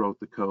engineer who wrote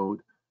the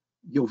code,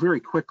 you'll very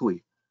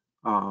quickly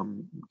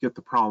get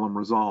the problem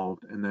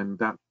resolved, and then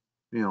that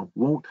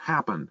won't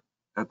happen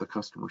at the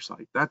customer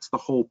site. That's the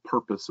whole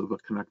purpose of a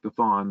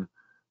Connectathon.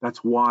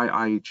 That's why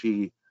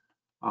IHE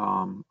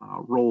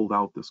rolled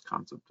out this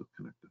concept of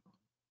Connectathon.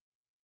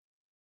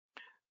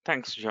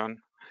 Thanks,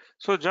 John.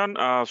 So, John,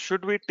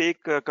 should we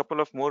take a couple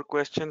of more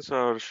questions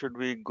or should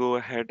we go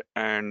ahead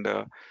and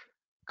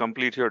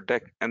complete your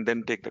deck and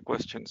then take the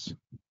questions?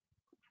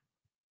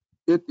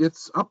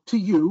 It's up to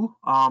you.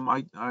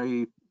 I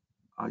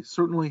I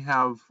certainly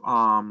have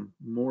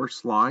more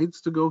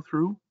slides to go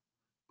through,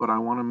 but I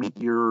want to meet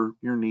your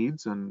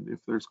needs. And if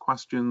there's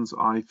questions,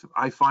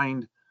 I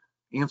find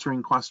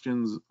answering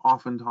questions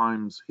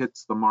oftentimes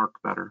hits the mark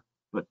better.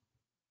 But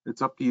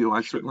it's up to you.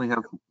 I Sure, certainly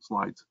have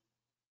slides.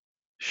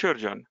 sure,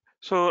 John.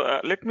 So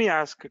let me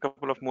ask a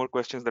couple of more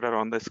questions that are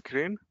on the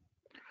screen.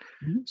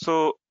 Mhm.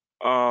 So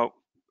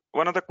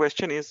one of the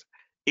question is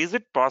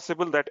it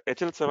possible that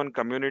HL7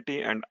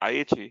 community and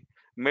IHE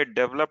may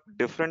develop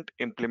different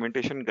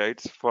implementation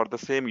guides for the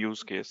same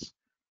use case?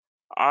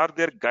 Are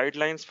there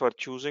guidelines for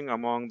choosing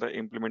among the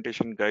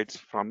implementation guides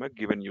from a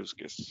given use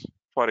case,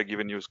 for a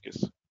given use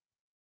case?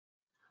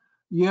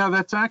 Yeah,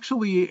 that's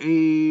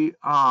actually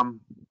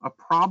a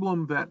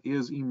problem that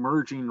is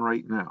emerging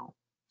right now.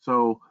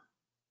 So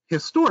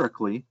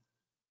historically,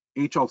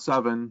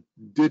 HL7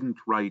 didn't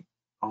write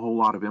a whole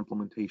lot of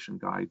implementation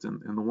guides,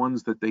 and the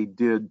ones that they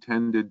did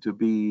tended to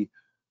be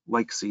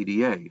like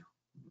CDA.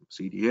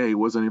 CDA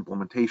was an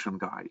implementation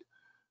guide.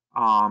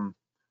 Um,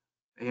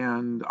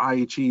 and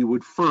IHE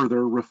would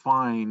further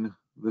refine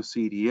the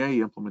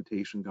CDA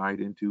implementation guide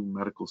into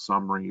medical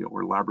summary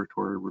or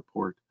laboratory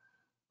report.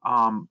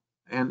 Um,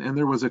 and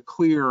there was a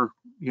clear,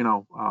 you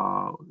know,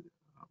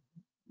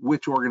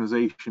 which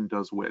organization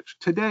does which.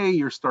 Today,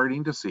 you're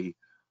starting to see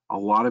a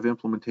lot of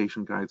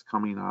implementation guides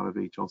coming out of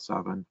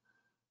HL7,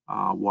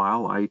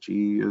 while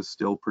IHE is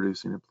still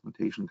producing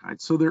implementation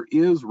guides. So there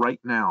is right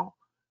now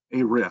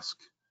a risk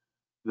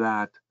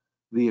that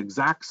the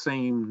exact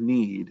same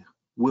need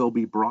will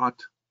be brought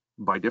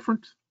by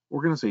different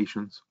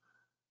organizations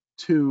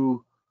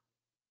to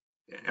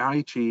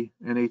IHE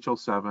and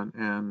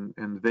HL7,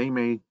 and they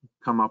may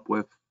come up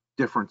with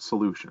different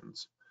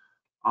solutions.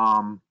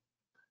 Um,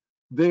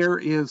 there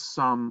is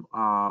some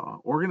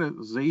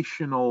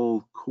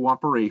organizational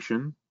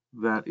cooperation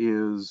that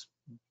is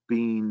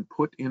being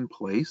put in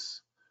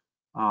place.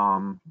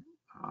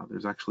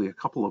 There's actually a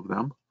couple of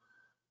them,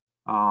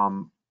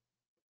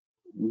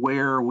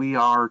 where we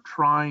are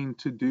trying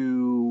to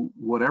do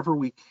whatever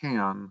we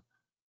can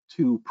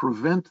to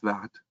prevent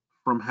that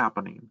from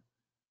happening.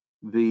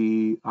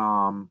 The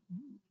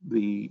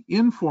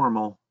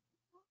informal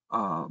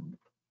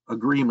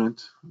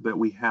agreement that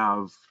we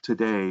have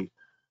today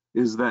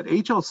is that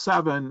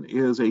HL7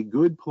 is a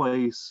good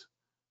place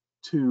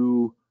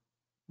to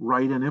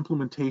write an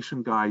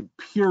implementation guide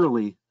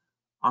purely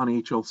on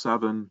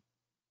HL7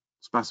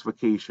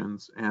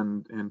 specifications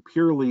and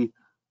purely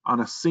on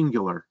a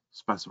singular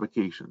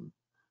specification.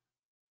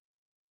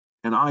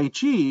 And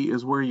IHE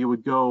is where you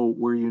would go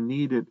where you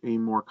needed a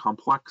more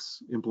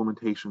complex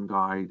implementation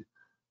guide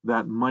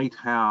that might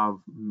have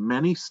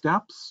many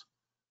steps,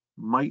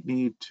 might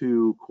need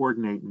to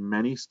coordinate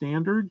many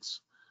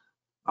standards,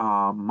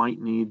 might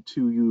need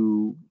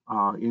to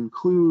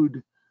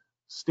include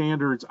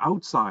standards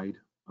outside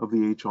of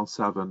the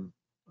HL7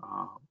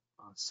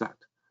 set.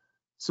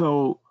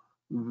 So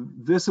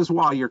this is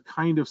why you're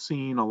kind of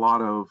seeing a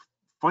lot of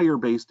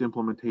FHIR-based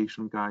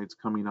implementation guides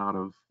coming out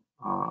of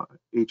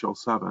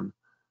HL7,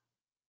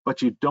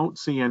 but you don't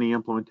see any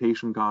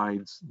implementation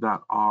guides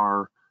that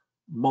are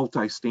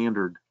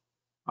multi-standard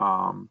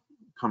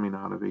coming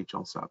out of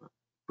HL7.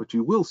 But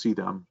you will see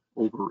them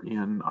over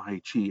in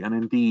IHE. And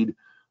indeed,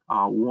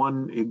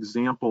 one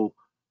example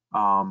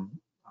that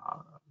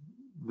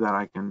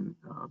I can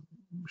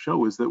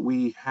show is that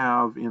we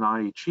have in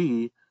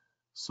IHE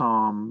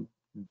some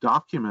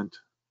document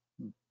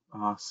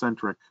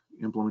centric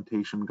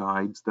implementation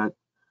guides that,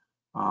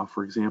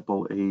 for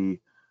example,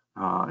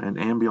 an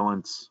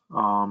ambulance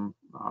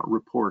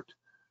report.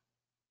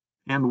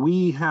 And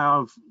we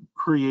have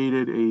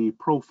created a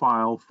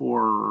profile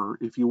for,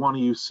 if you want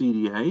to use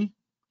CDA,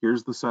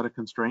 here's the set of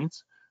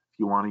constraints. If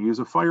you want to use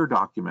a FHIR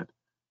document,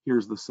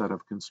 here's the set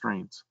of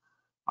constraints.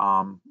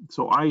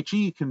 So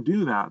IHE can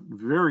do that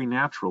very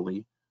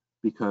naturally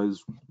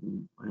because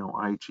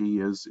IHE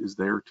is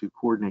there to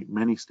coordinate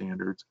many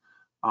standards.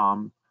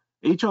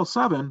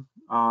 HL7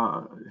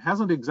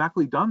 hasn't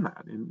exactly done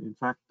that. In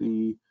fact,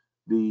 the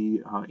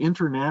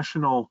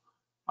international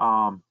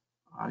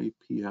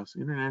IPS,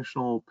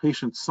 International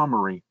Patient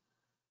Summary,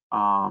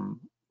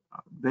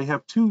 they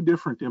have two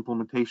different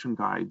implementation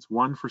guides,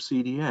 one for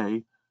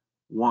CDA,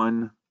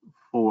 one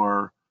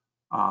for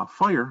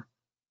FHIR,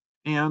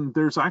 and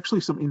there's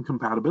actually some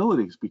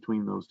incompatibilities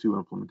between those two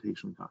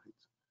implementation guides.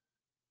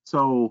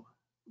 So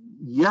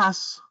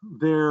yes,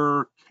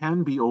 there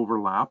can be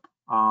overlap.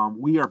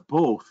 We are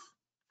both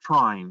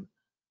trying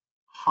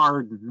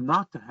hard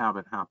not to have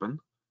it happen.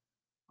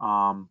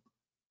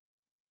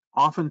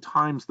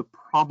 Oftentimes the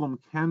problem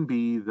can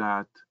be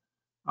that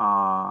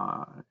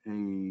a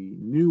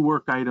new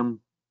work item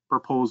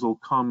proposal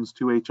comes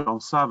to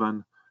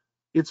HL7.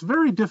 It's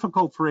very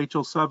difficult for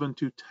HL7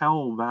 to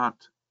tell that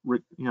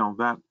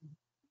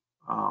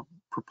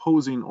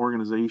proposing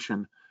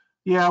organization,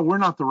 yeah, we're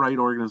not the right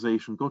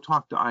organization, go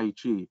talk to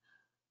IHE,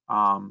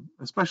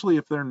 especially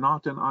if they're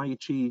not an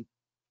IHE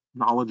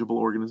knowledgeable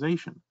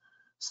organization.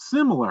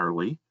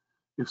 Similarly,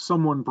 if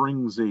someone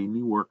brings a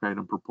new work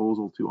item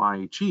proposal to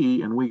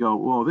IHE and we go,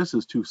 well, this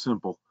is too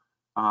simple,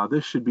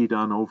 this should be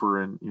done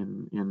over in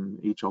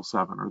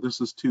HL7, or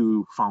this is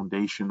too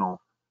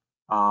foundational.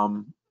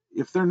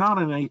 If they're not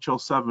an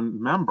HL7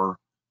 member,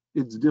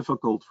 it's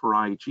difficult for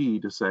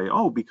IHE to say,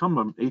 oh, become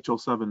an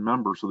HL7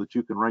 member so that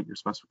you can write your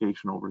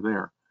specification over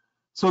there.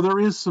 So there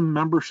is some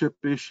membership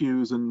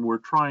issues, and we're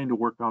trying to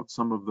work out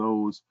some of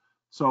those.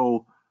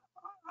 So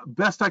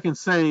best I can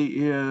say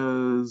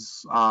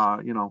is,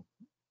 over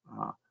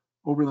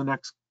the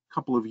next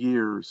couple of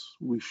years,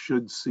 we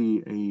should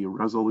see a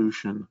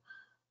resolution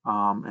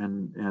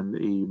and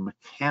a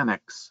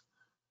mechanics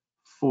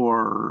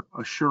for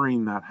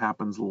assuring that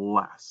happens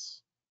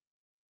less.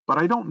 But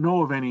I don't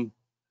know of any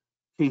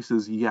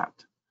cases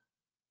yet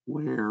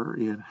where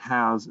it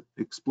has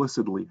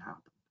explicitly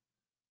happened.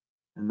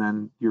 And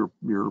then your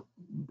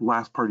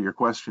last part of your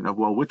question of,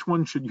 well, which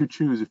one should you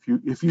choose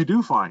if you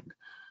do find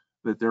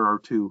that there are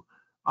two?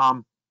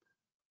 I'm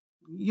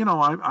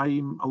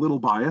a little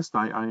biased.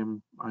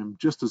 I'm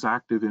just as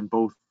active in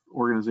both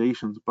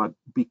organizations, but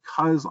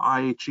because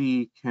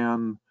IHE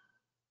can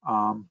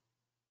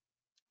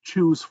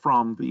choose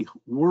from the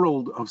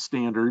world of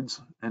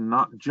standards and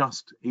not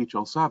just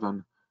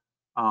HL7,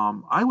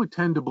 I would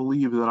tend to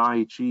believe that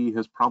IHE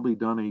has probably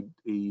done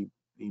a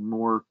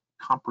more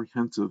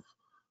comprehensive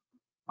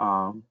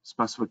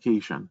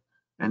specification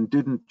and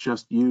didn't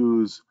just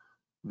use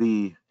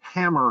the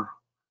hammer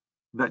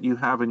that you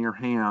have in your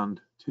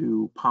hand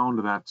to pound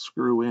that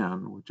screw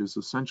in, which is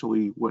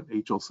essentially what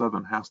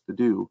HL7 has to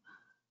do.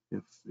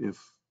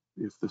 If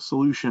the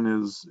solution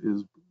is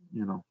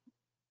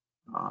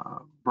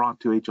brought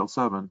to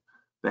HL7,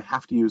 they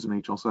have to use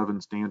an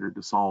HL7 standard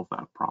to solve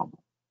that problem.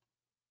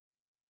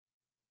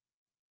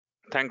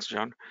 Thanks,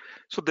 John.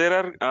 So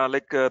there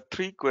are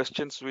three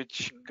questions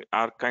which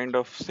are kind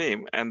of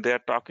same, and they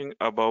are talking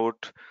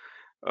about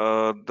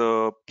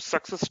the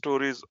success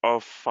stories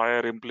of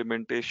FHIR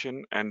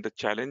implementation and the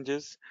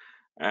challenges.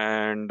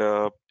 And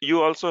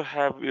you also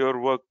have your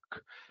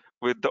work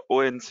with the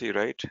ONC,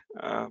 right?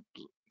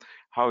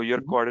 How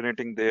you're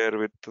coordinating there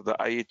with the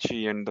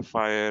IHE and the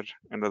FHIR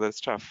and other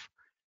stuff.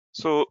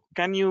 So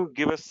can you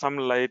give us some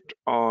light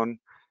on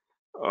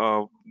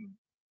uh,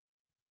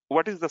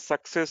 what is the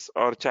success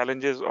or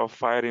challenges of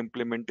FHIR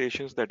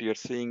implementations that you're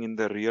seeing in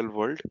the real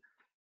world?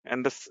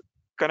 And the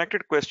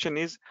connected question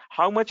is,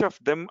 how much of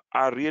them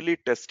are really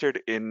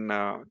tested in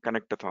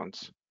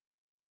connectathons?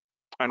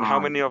 And how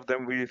many of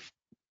them we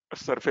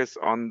surface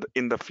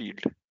in the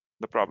field,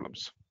 the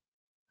problems?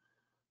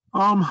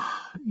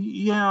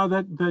 Yeah,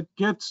 that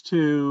gets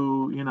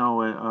to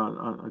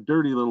a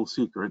dirty little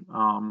secret,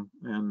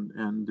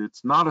 and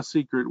it's not a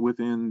secret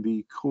within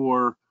the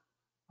core,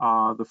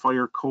 the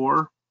FHIR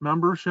core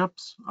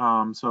memberships.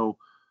 So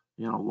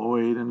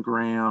Lloyd and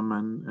Graham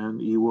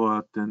and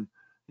Ewut and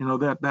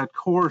that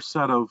core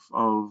set of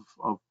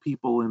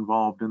people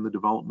involved in the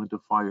development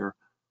of FHIR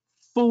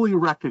fully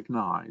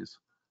recognize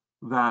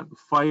that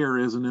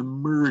FHIR is an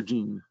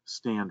emerging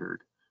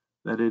standard,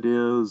 that it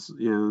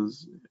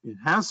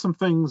has some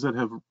things that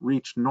have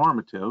reached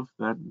normative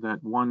that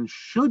one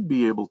should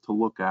be able to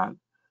look at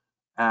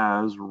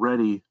as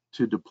ready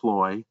to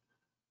deploy.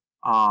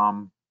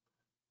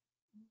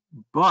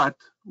 But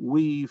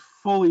we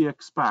fully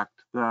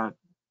expect that,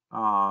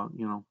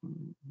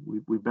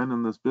 we've been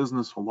in this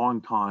business a long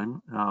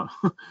time.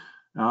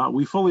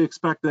 We fully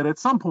expect that at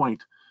some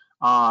point,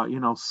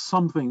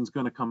 something's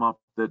going to come up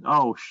that,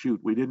 oh shoot,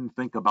 we didn't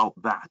think about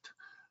that.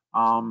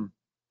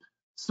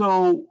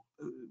 So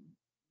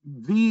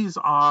these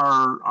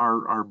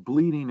are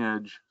bleeding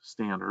edge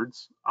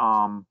standards.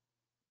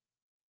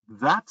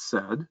 That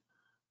said,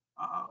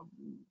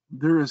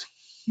 there is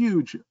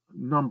huge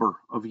number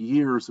of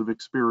years of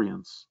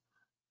experience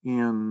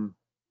in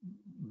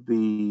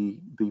the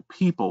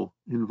people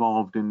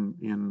involved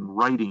in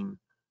writing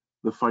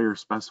the FHIR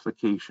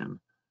specification,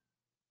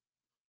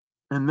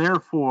 and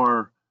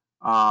therefore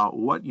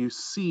what you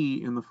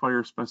see in the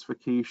FHIR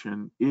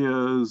specification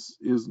is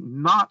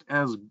not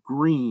as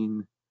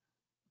green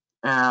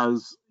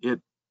as it,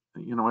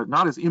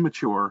 not as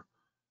immature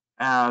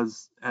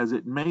as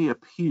it may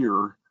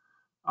appear.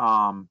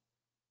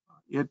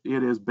 It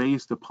is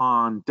based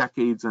upon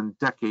decades and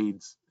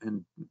decades,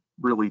 and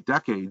really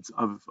decades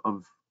of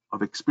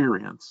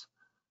experience.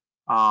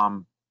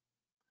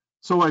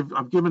 So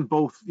I've given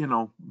both,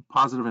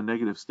 positive and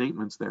negative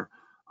statements there.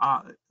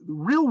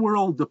 Real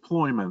world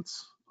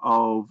deployments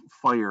of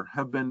FHIR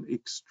have been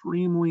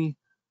extremely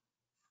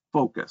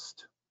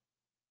focused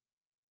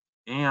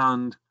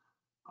and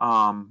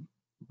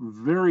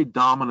very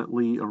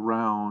dominantly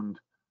around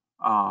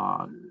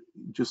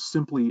just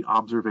simply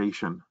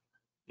observation,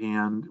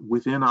 and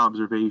within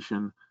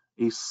observation,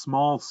 a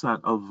small set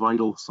of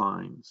vital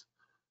signs.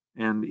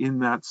 And in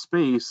that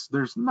space,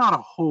 there's not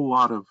a whole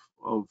lot of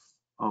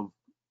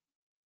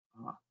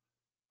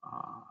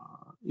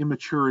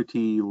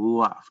immaturity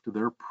left.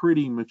 They're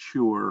pretty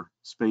mature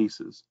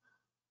spaces.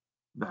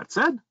 That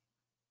said,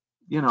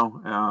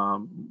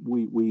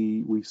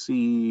 we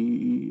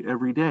see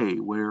every day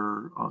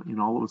where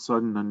all of a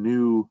sudden a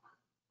new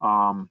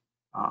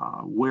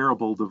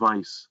wearable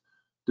device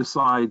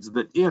decides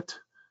that it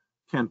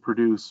can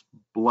produce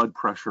blood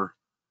pressure,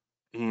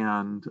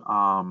 and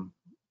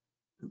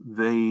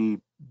they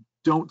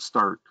don't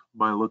start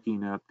by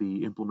looking at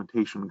the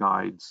implementation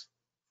guides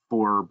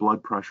for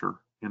blood pressure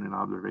in an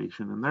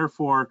observation, and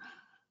therefore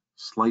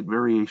slight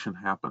variation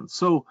happens.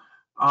 So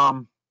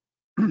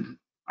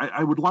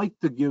I would like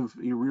to give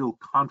a real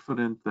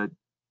confident that,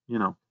 you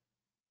know,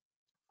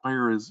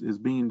 FHIR is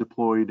being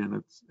deployed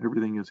and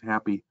everything is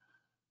happy.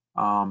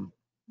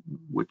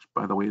 Which,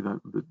 by the way,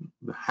 the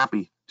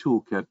happy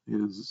toolkit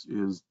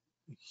is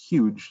a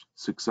huge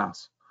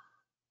success.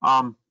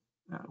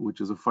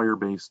 Which is a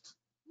FHIR-based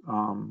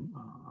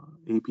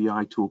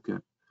API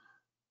toolkit.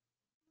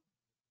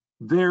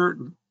 There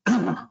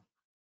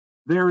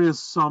is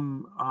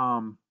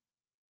some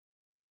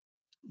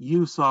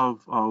use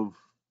of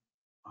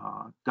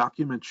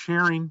document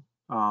sharing,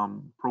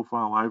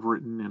 profile I've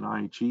written in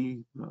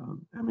IHE,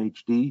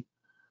 MHD,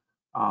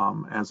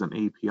 as an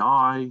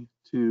API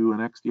to an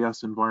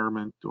XDS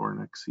environment or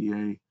an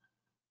XCA.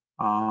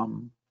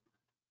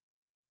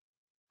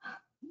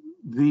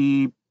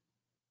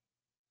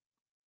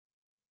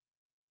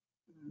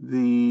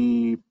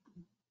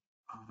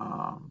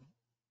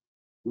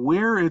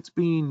 Where it's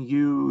being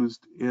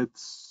used,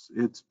 it's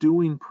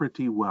doing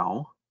pretty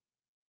well.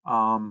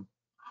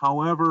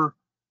 However,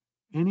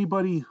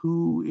 anybody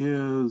who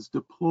is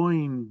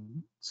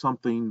deploying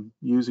something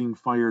using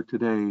FHIR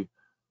today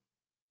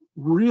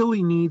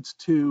really needs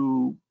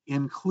to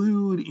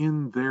include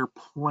in their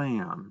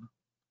plan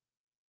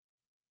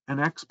an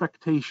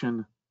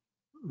expectation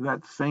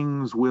that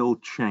things will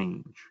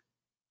change.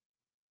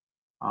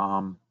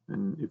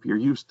 And if you're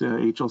used to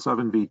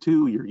HL7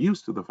 v2, you're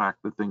used to the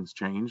fact that things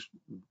change.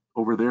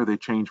 Over there, they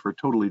change for a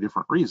totally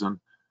different reason.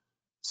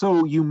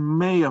 So you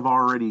may have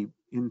already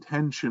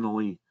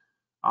intentionally,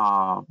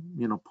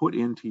 put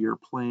into your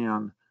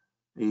plan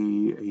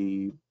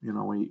a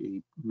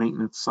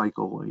maintenance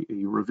cycle,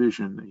 a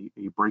revision,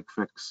 a break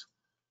fix.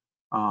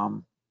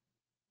 But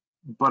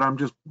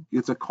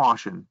it's a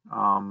caution.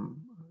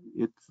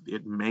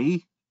 It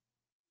may,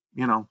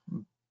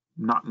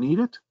 not need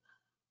it,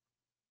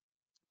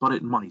 but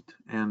it might,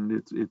 and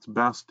it's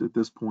best at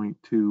this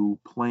point to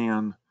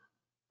plan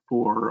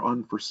for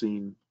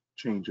unforeseen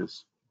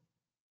changes.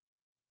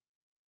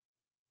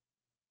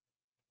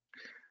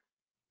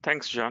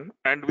 Thanks, John.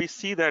 And we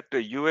see that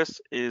the US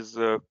is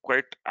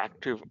quite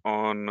active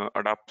on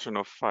adoption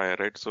of FHIR,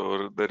 right?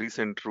 So the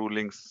recent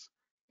rulings,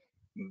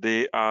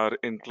 they are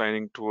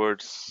inclining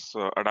towards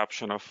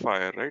adoption of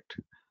FHIR, right?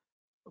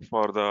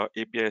 For the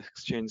API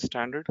exchange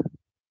standard.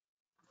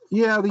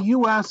 Yeah, the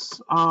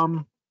US,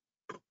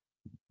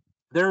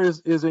 there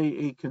is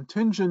a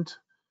contingent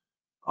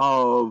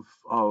of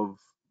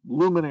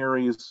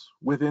luminaries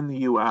within the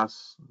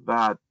US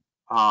that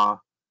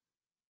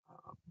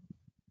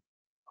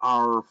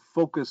are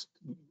focused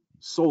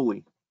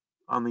solely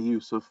on the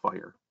use of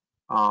FHIR.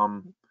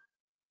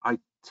 I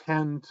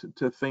tend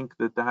to think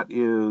that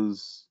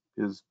is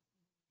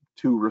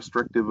too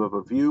restrictive of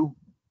a view,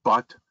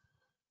 but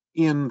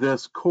in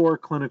this core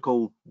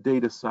clinical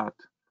data set,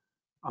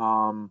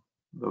 the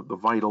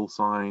vital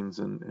signs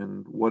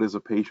and what is a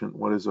patient,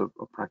 what is a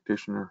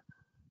practitioner,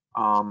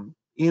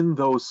 in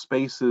those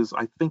spaces,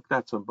 I think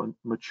that's a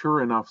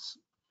mature enough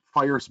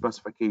FHIR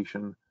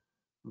specification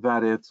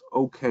that it's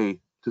okay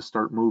to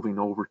start moving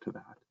over to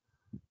that.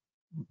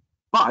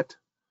 But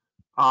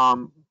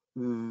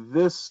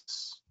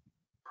this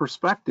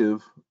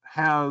perspective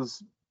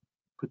has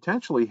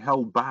potentially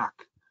held back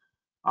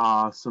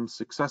some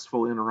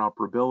successful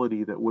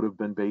interoperability that would have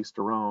been based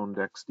around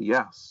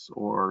XDS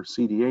or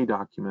CDA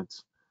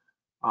documents.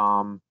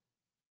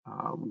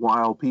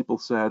 While people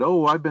said,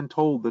 "Oh, I've been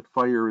told that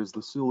FHIR is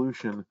the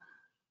solution,"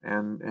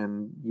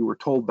 and you were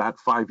told that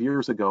 5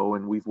 years ago,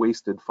 and we've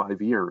wasted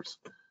 5 years.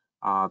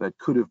 That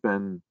could have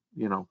been,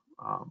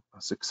 a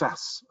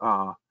success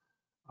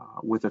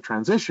with a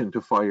transition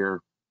to FHIR,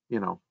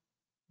 in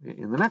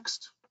the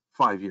next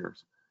 5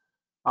 years.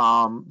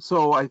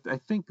 So I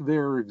think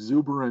their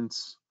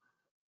exuberance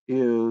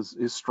is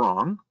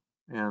strong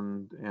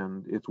and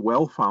it's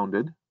well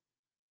founded,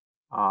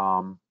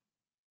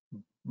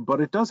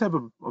 but it does have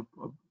a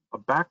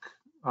back,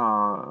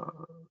 a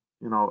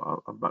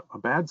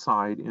bad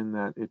side in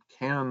that it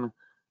can,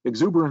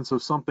 exuberance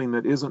of something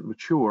that isn't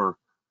mature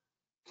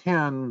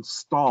can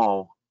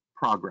stall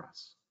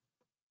progress.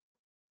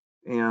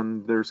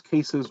 And there's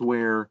cases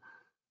where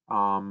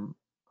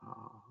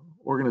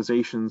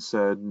organizations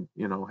said,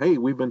 hey,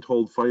 we've been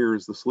told FHIR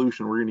is the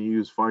solution, we're going to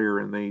use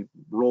FHIR, and they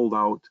rolled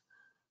out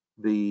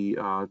the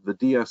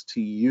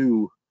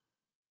DSTU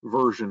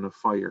version of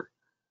FHIR.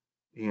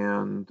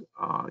 And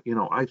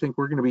I think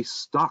we're going to be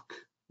stuck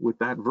with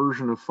that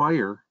version of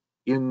FHIR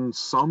in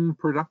some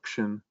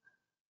production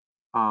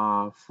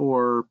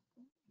for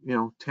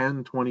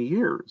 10, 20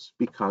 years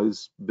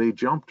because they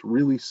jumped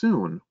really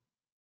soon.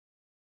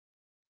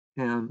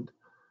 And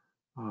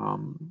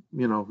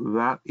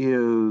that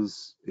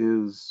is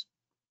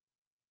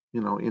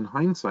in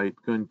hindsight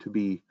going to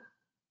be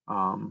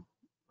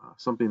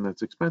something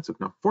that's expensive.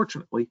 Now,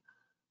 fortunately,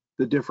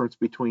 the difference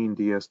between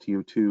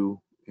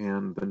DSTU2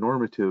 and the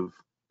normative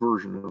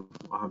version of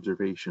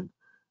observation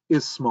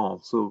is small.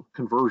 So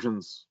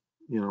conversions,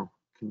 can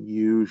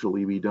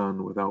usually be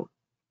done without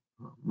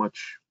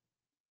much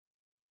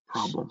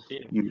problem,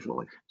 Yeah.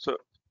 usually.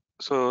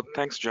 So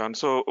thanks, John.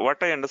 So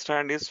what I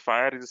understand is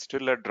FHIR is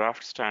still a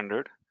draft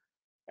standard,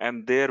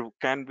 and there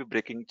can be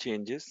breaking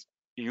changes.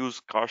 Use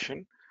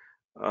caution.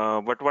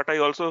 But what I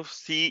also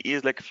see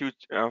is like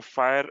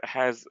FHIR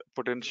has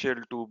potential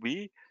to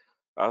be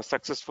a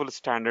successful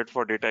standard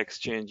for data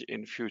exchange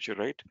in future,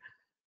 right?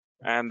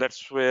 And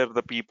that's where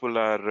the people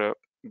are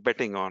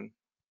betting on,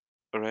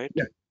 right?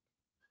 Yeah,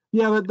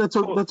 yeah,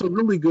 So that's a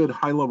really good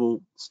high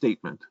level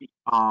statement.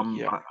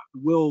 yeah, I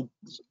will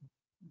so,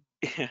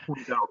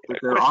 point out a that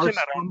there are question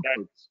around some that.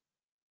 parts.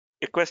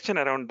 A question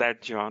around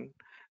that, John,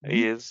 Mhm.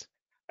 is,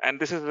 and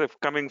this is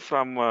coming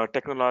from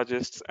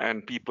technologists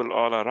and people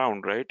all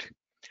around, right?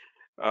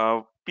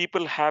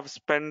 People have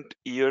spent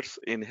years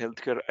in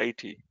healthcare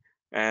IT,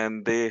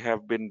 and they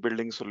have been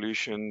building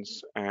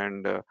solutions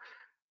and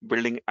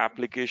building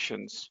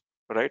applications,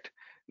 right?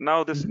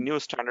 Now this Mhm. new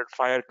standard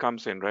FHIR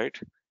comes in, right?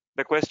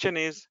 The question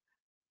is,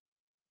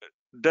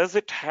 does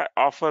it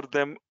offer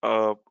them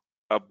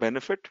a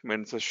benefit?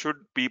 Means should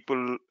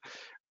people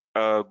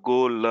go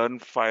learn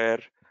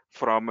FHIR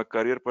from a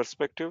career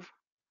perspective?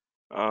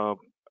 Uh,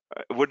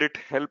 would it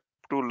help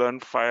to learn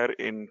FHIR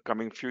in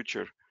coming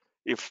future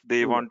if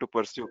they Sure. want to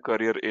pursue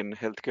career in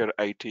healthcare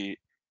IT?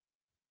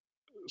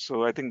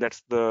 So I think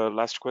that's the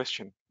last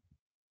question.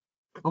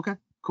 Okay,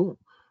 cool.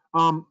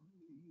 Um,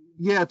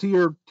 yeah, to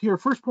your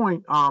first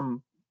point,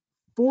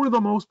 for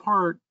the most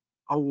part,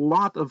 a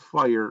lot of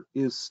FHIR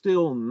is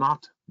still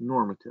not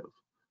normative.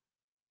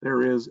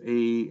 There is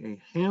a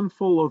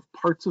handful of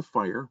parts of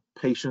FHIR,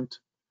 patient,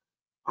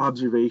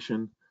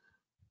 observation,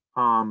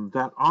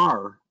 that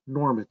are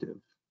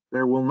normative.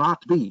 There will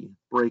not be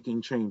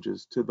breaking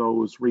changes to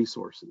those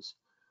resources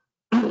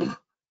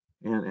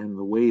and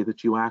the way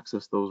that you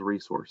access those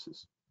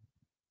resources.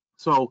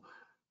 So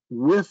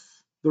with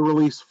the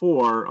release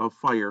 4 of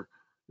FHIR,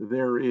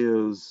 there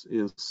is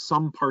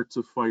some parts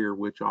of FHIR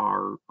which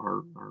are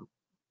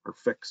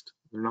fixed.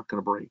 They're not going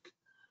to break.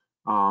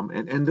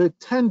 And they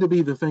tend to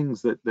be the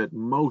things that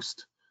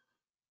most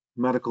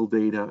medical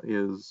data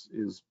is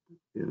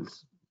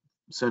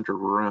centered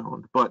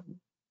around. But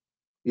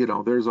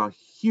there's a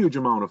huge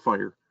amount of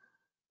FHIR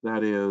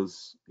that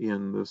is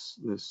in this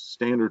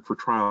standard for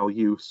trial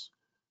use,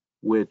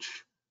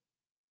 which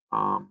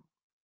um,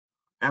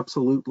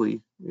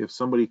 absolutely, if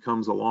somebody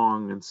comes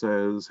along and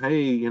says,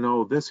 hey,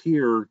 this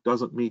here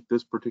doesn't meet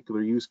this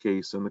particular use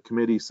case, and the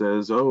committee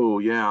says, oh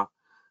yeah,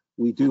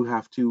 we do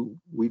have to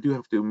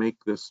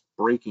make this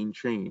breaking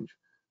change,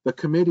 the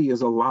committee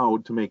is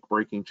allowed to make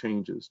breaking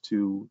changes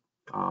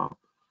uh,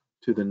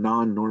 to the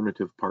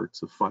non-normative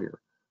parts of FHIR,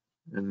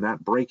 and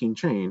that breaking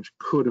change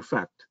could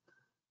affect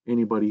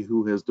anybody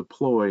who has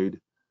deployed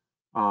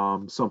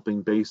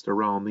something based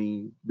around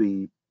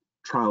the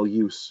trial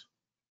use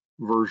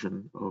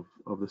version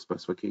of the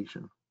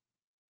specification.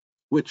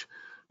 Which,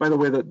 by the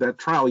way, that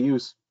trial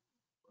use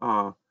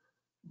uh,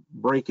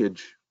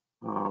 breakage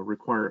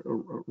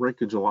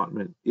breakage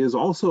allotment is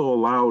also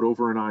allowed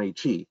over an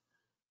IHE.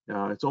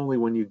 It's only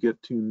when you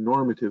get to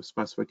normative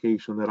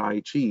specification that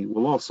IHE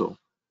will also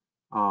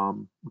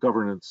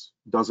governance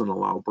doesn't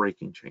allow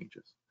breaking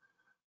changes.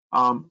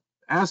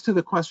 As to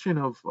the question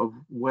of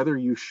whether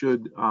you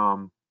should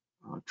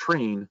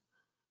train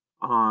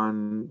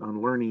on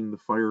learning the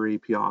FHIR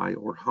API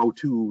or how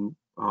to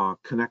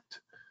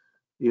connect,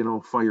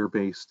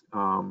 FHIR-based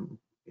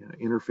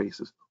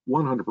interfaces,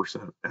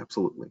 100%,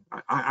 absolutely.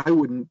 I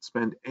wouldn't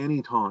spend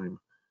any time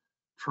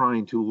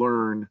trying to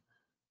learn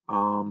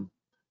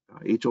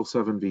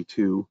HL7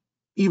 V2,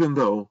 even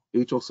though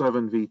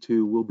HL7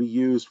 V2 will be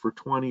used for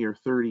 20 or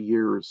 30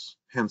 years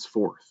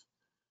henceforth.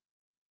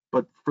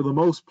 But for the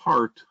most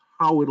part,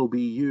 how it'll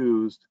be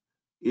used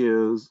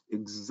is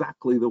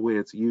exactly the way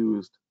it's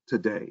used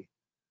today.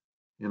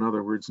 In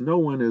other words, no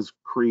one is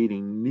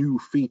creating new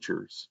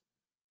features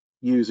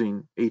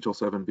using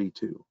HL7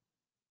 V2,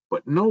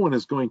 but no one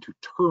is going to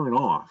turn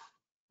off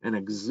an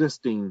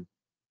existing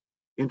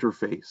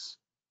interface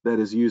that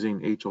is using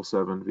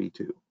HL7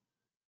 V2.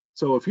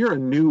 So if you're a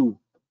new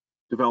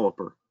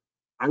developer,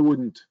 I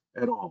wouldn't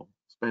at all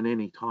spend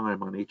any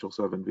time on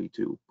HL7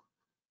 V2.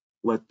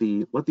 Let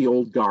the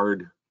old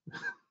guard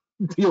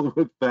deal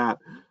with that.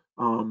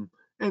 And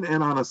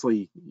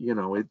honestly,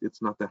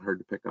 it's not that hard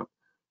to pick up.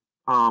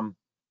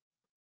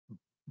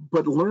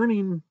 But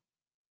learning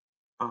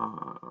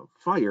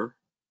FHIR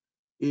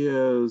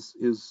is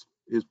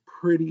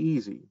pretty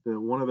easy.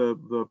 One of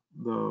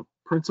the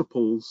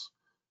principles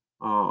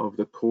of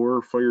the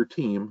core FHIR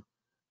team,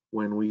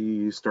 when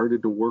we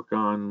started to work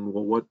on,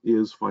 well, what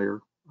is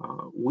FHIR,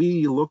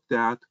 we looked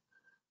at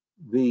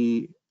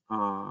the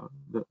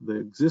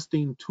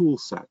existing tool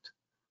set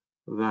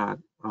that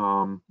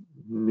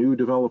new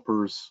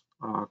developers,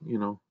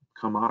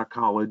 come out of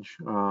college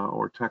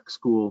or tech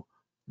school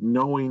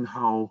knowing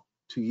how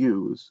to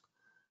use,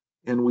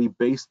 and we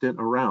based it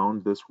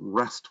around this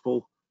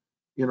RESTful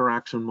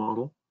interaction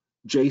model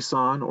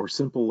JSON or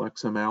simple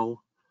XML,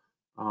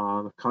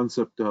 the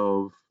concept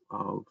of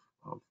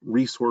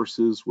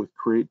resources with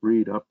create,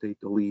 read, update,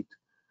 delete,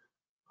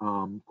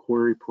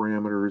 query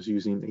parameters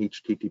using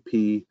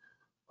HTTP.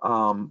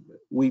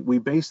 We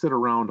based it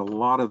around a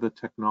lot of the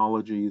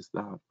technologies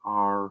that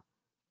are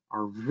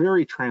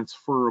very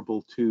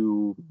transferable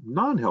to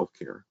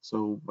non-healthcare.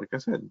 So, like I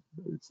said,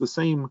 it's the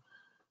same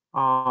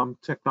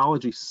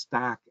technology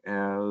stack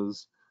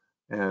as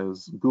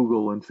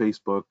Google and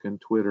Facebook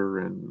and Twitter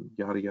and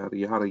yada yada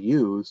yada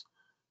use.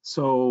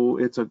 So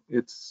it's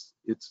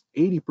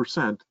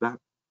 80% that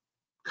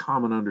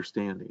common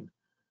understanding,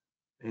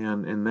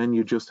 and then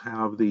you just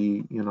have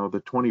the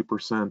the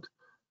 20%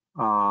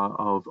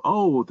 of,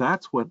 oh,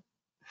 that's what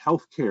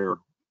healthcare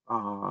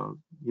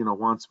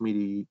wants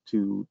me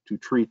to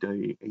treat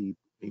a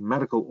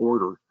medical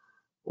order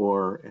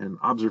or an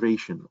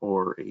observation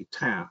or a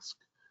task.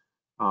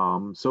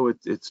 So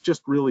it's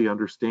just really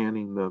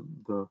understanding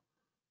the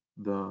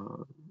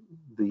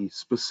the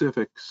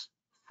specifics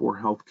for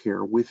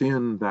healthcare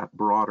within that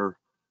broader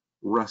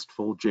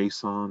RESTful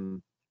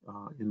JSON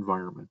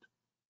environment.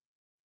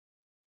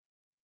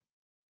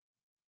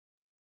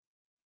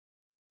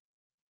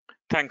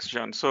 Thanks,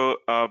 John. So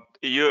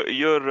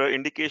your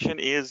indication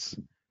is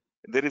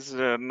there is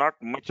not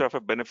much of a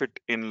benefit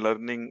in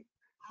learning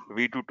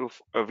V2 to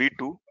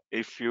V2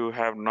 if you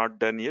have not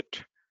done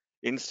yet.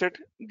 Instead,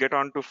 get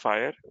on to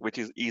FHIR, which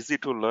is easy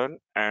to learn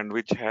and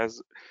which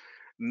has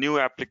new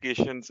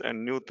applications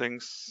and new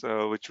things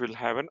which will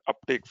have an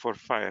uptake for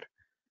FHIR.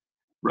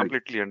 Right.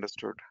 Completely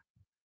understood.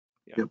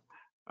 Yeah. Yep.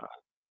 Uh,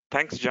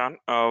 Thanks, John.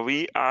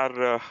 We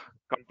are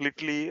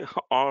completely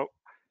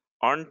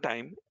on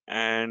time,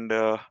 and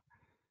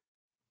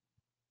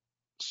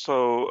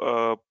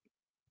so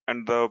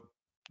and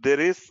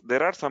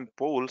there are some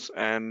polls,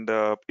 and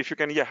if you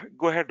can, yeah,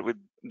 go ahead with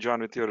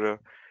John with your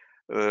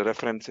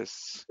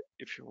references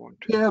if you want.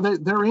 Yeah,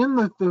 they're in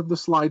the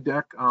slide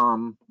deck,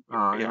 and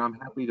Yeah. I'm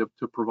happy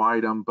to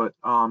provide them. But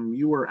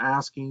you were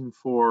asking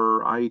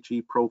for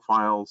IHE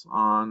profiles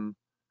on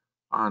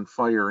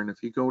FHIR, and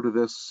if you go to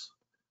this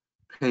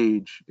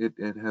page,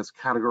 it has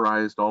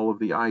categorized all of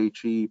the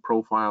IHE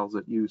profiles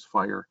that use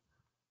FHIR.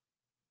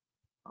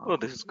 Oh,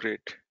 this is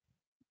great.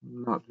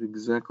 Not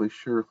exactly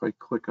sure if I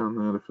click on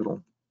that if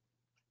it'll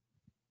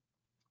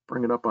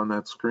bring it up on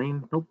that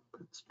screen. Nope,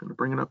 it's going to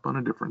bring it up on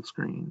a different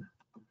screen.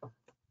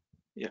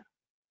 Yeah.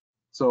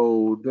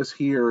 So this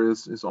here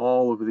is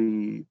all of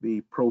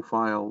the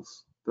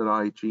profiles that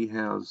IHE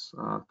has,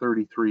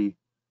 33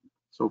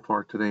 so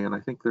far today, and I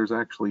think there's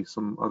actually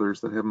some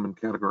others that haven't been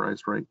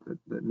categorized right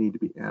that need to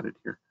be added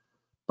here.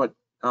 But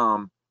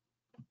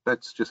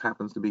that just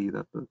happens to be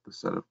the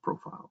set of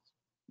profiles.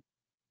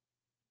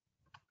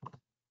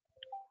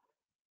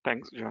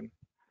 Thanks, John.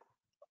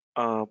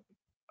 Uh,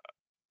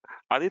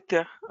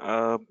 Aditya,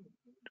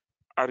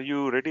 are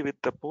you ready with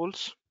the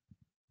polls?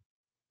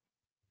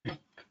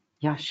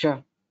 Yeah,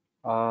 sure.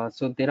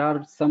 So there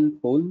are some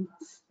polls.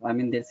 I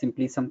mean, there's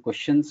simply some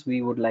questions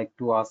we would like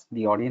to ask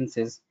the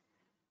audiences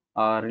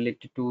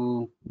related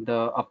to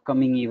the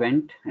upcoming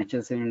event,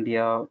 HL7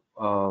 India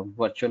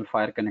Virtual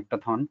FHIR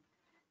Connectathon.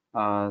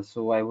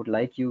 So I would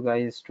like you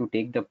guys to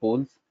take the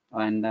polls,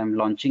 and I'm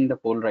launching the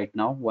poll right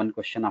now, one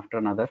question after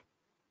another.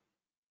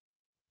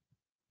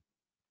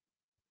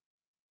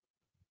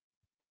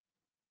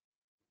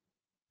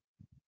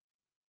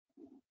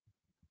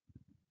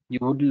 You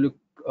would look,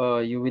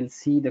 you will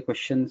see the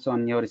questions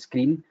on your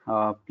screen.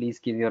 Please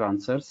give your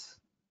answers.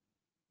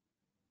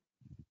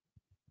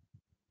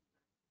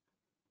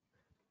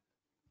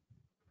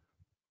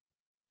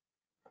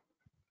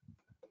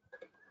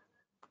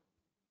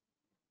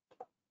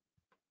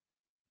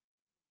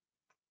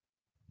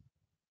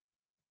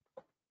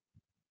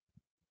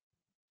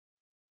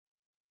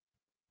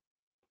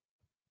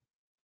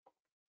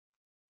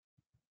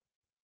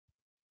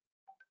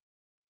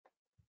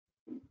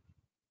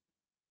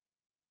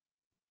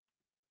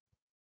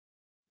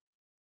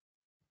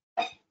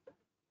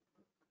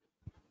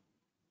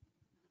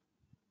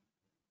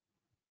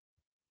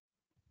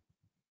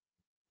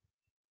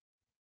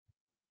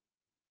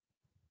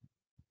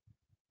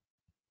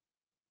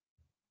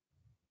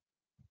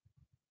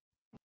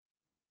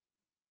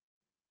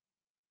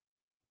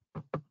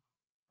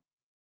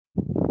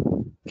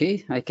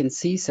 Okay, I can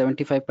see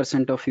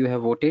 75% of you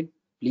have voted.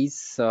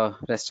 Please,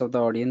 rest of the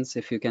audience,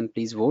 if you can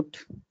please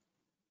vote.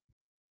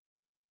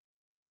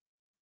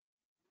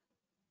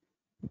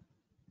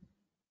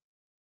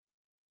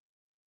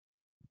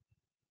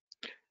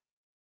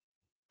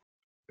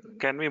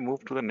 Can we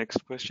move to the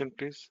next question,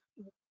 please?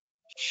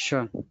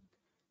 Sure.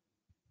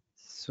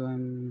 So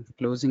I'm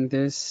closing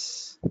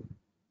this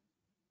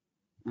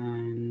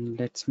and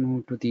let's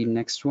move to the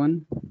next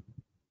one.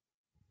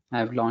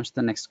 I've launched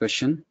the next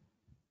question.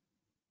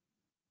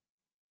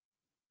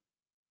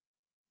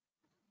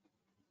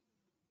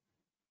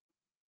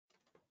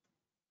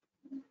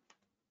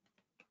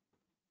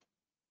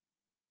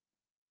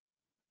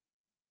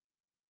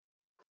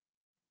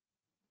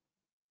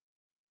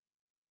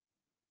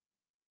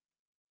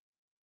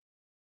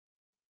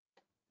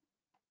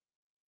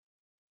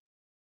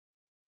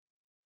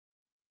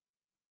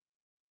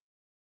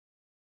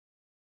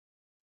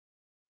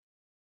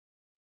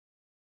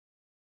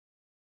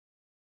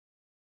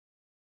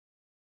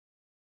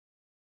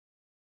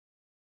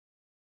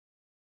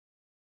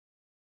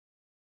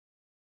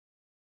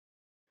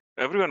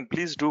 Everyone,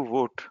 please do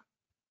vote.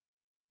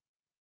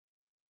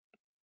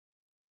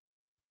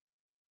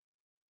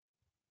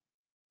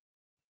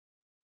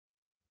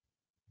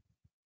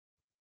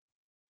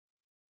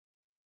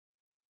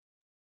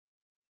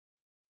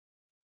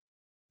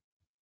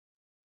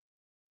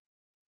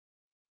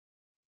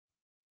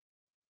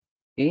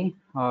 Okay,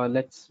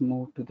 let's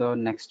move to the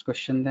next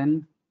question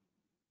then.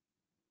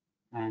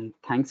 And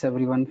thanks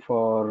everyone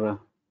for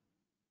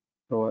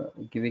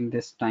giving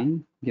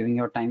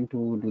your time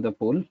to do the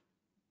poll.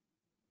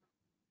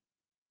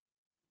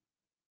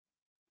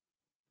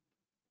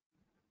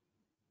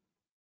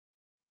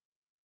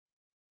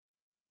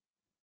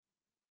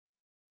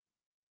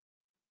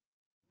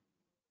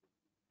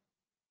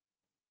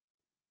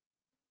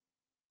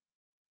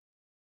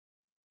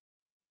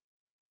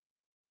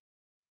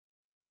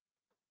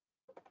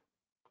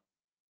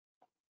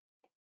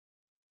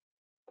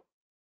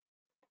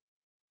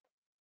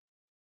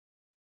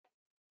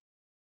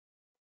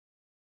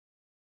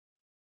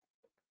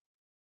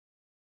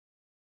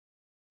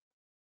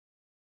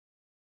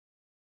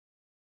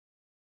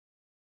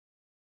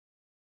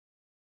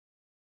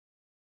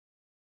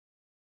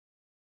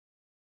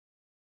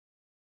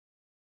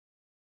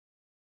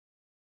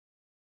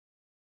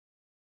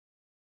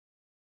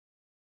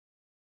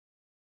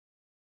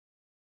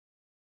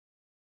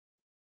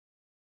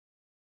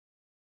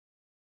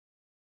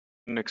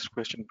 Next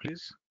question,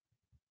 please.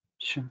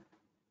 Sure.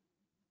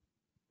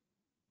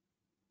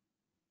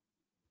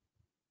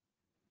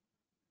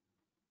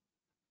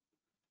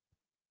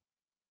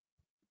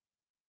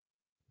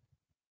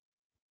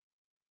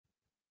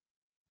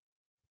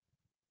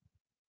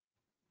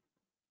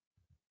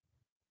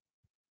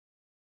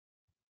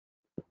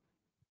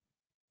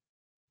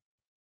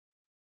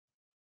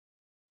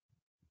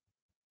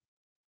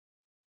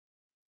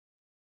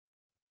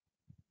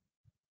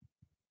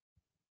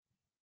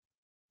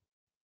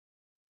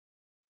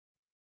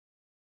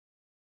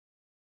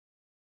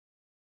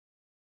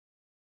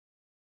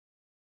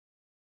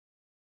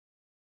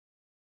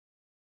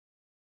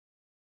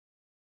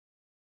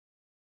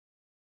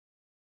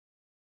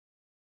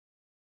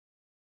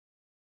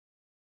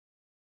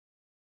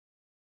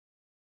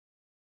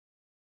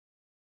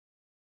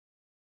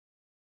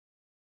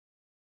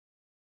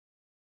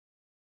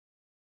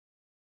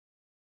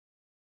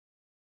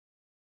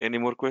 Any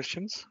more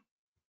questions?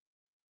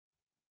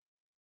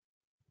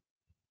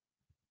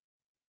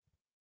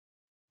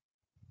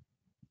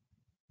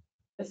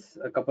 Yes,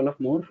 a couple of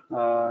more.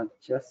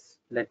 Just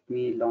let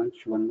me launch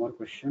one more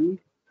question.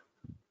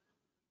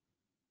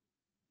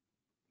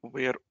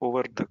 We are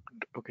over the.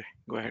 Okay,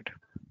 go ahead.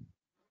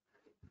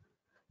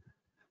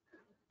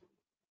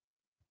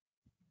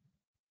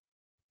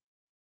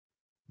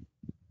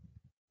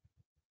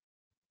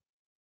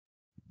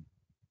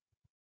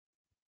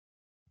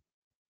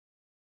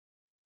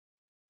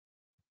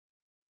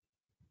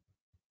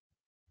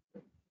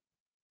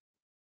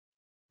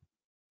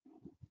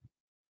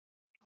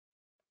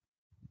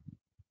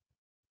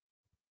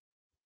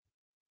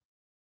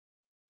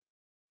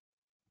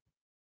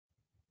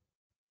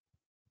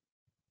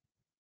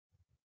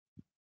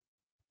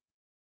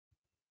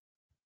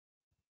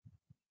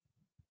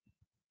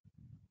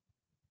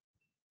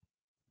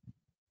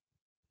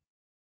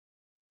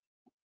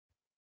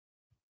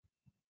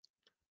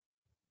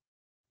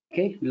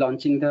 Okay,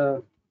 launching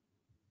the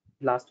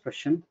last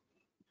question.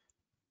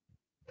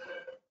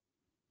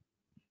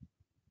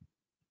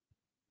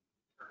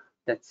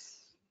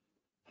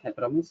 I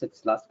promise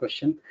it's last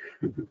question.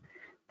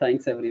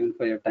 Thanks everyone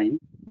for your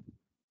time.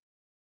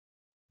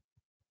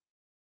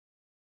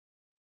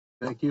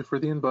 Thank you for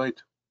the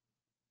invite.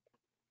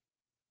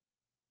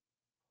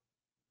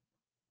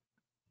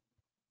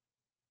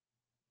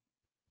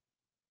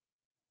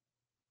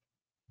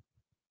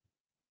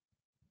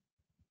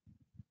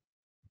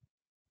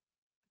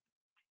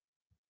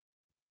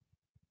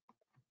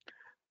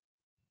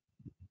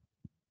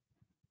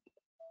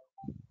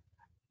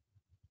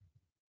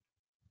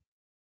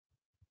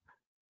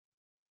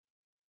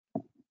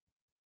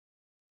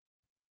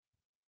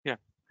 Yeah.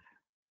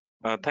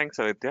 Thanks,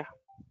 Aditya.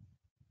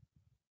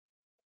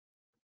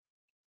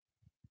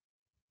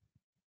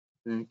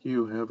 Thank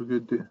you. Have a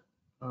good day,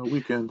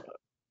 weekend.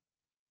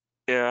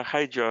 Yeah.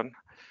 Hi, John.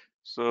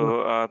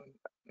 So,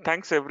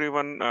 thanks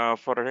everyone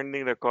for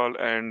attending the call,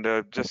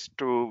 and just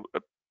to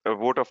a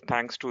vote of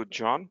thanks to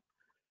John.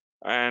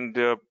 And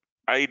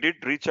I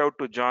did reach out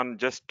to John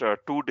just 2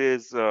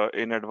 days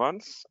in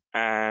advance,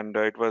 and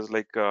it was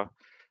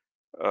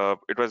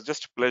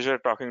just pleasure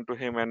talking to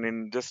him. And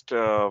in just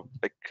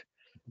like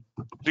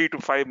 3 to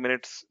 5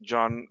 minutes,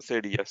 John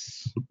said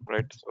yes.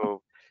 Right.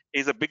 So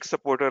he's a big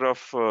supporter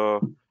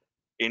of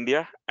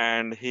India,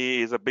 and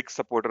he is a big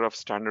supporter of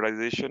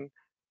standardization,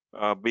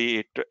 be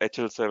it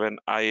HL7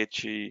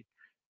 IHE,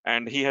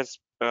 and he has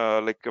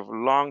like a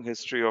long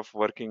history of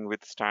working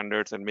with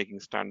standards and making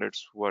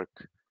standards work.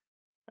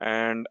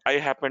 And I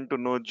happen to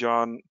know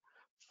John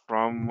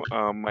from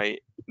my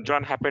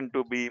John happened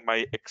to be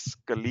my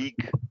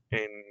ex-colleague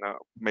in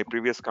my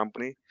previous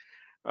company,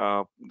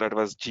 that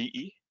was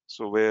GE,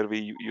 so where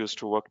we used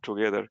to work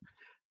together.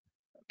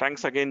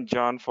 Thanks again,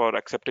 John, for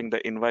accepting the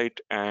invite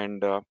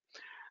and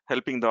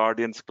helping the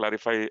audience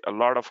clarify a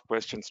lot of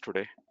questions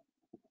today.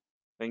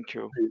 Thank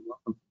you. You're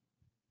welcome.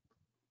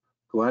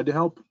 Glad to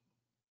help.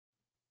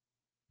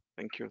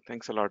 Thank you.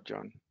 Thanks a lot,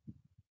 John.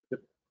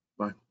 Yep.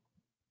 Bye.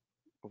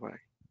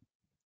 Bye-bye.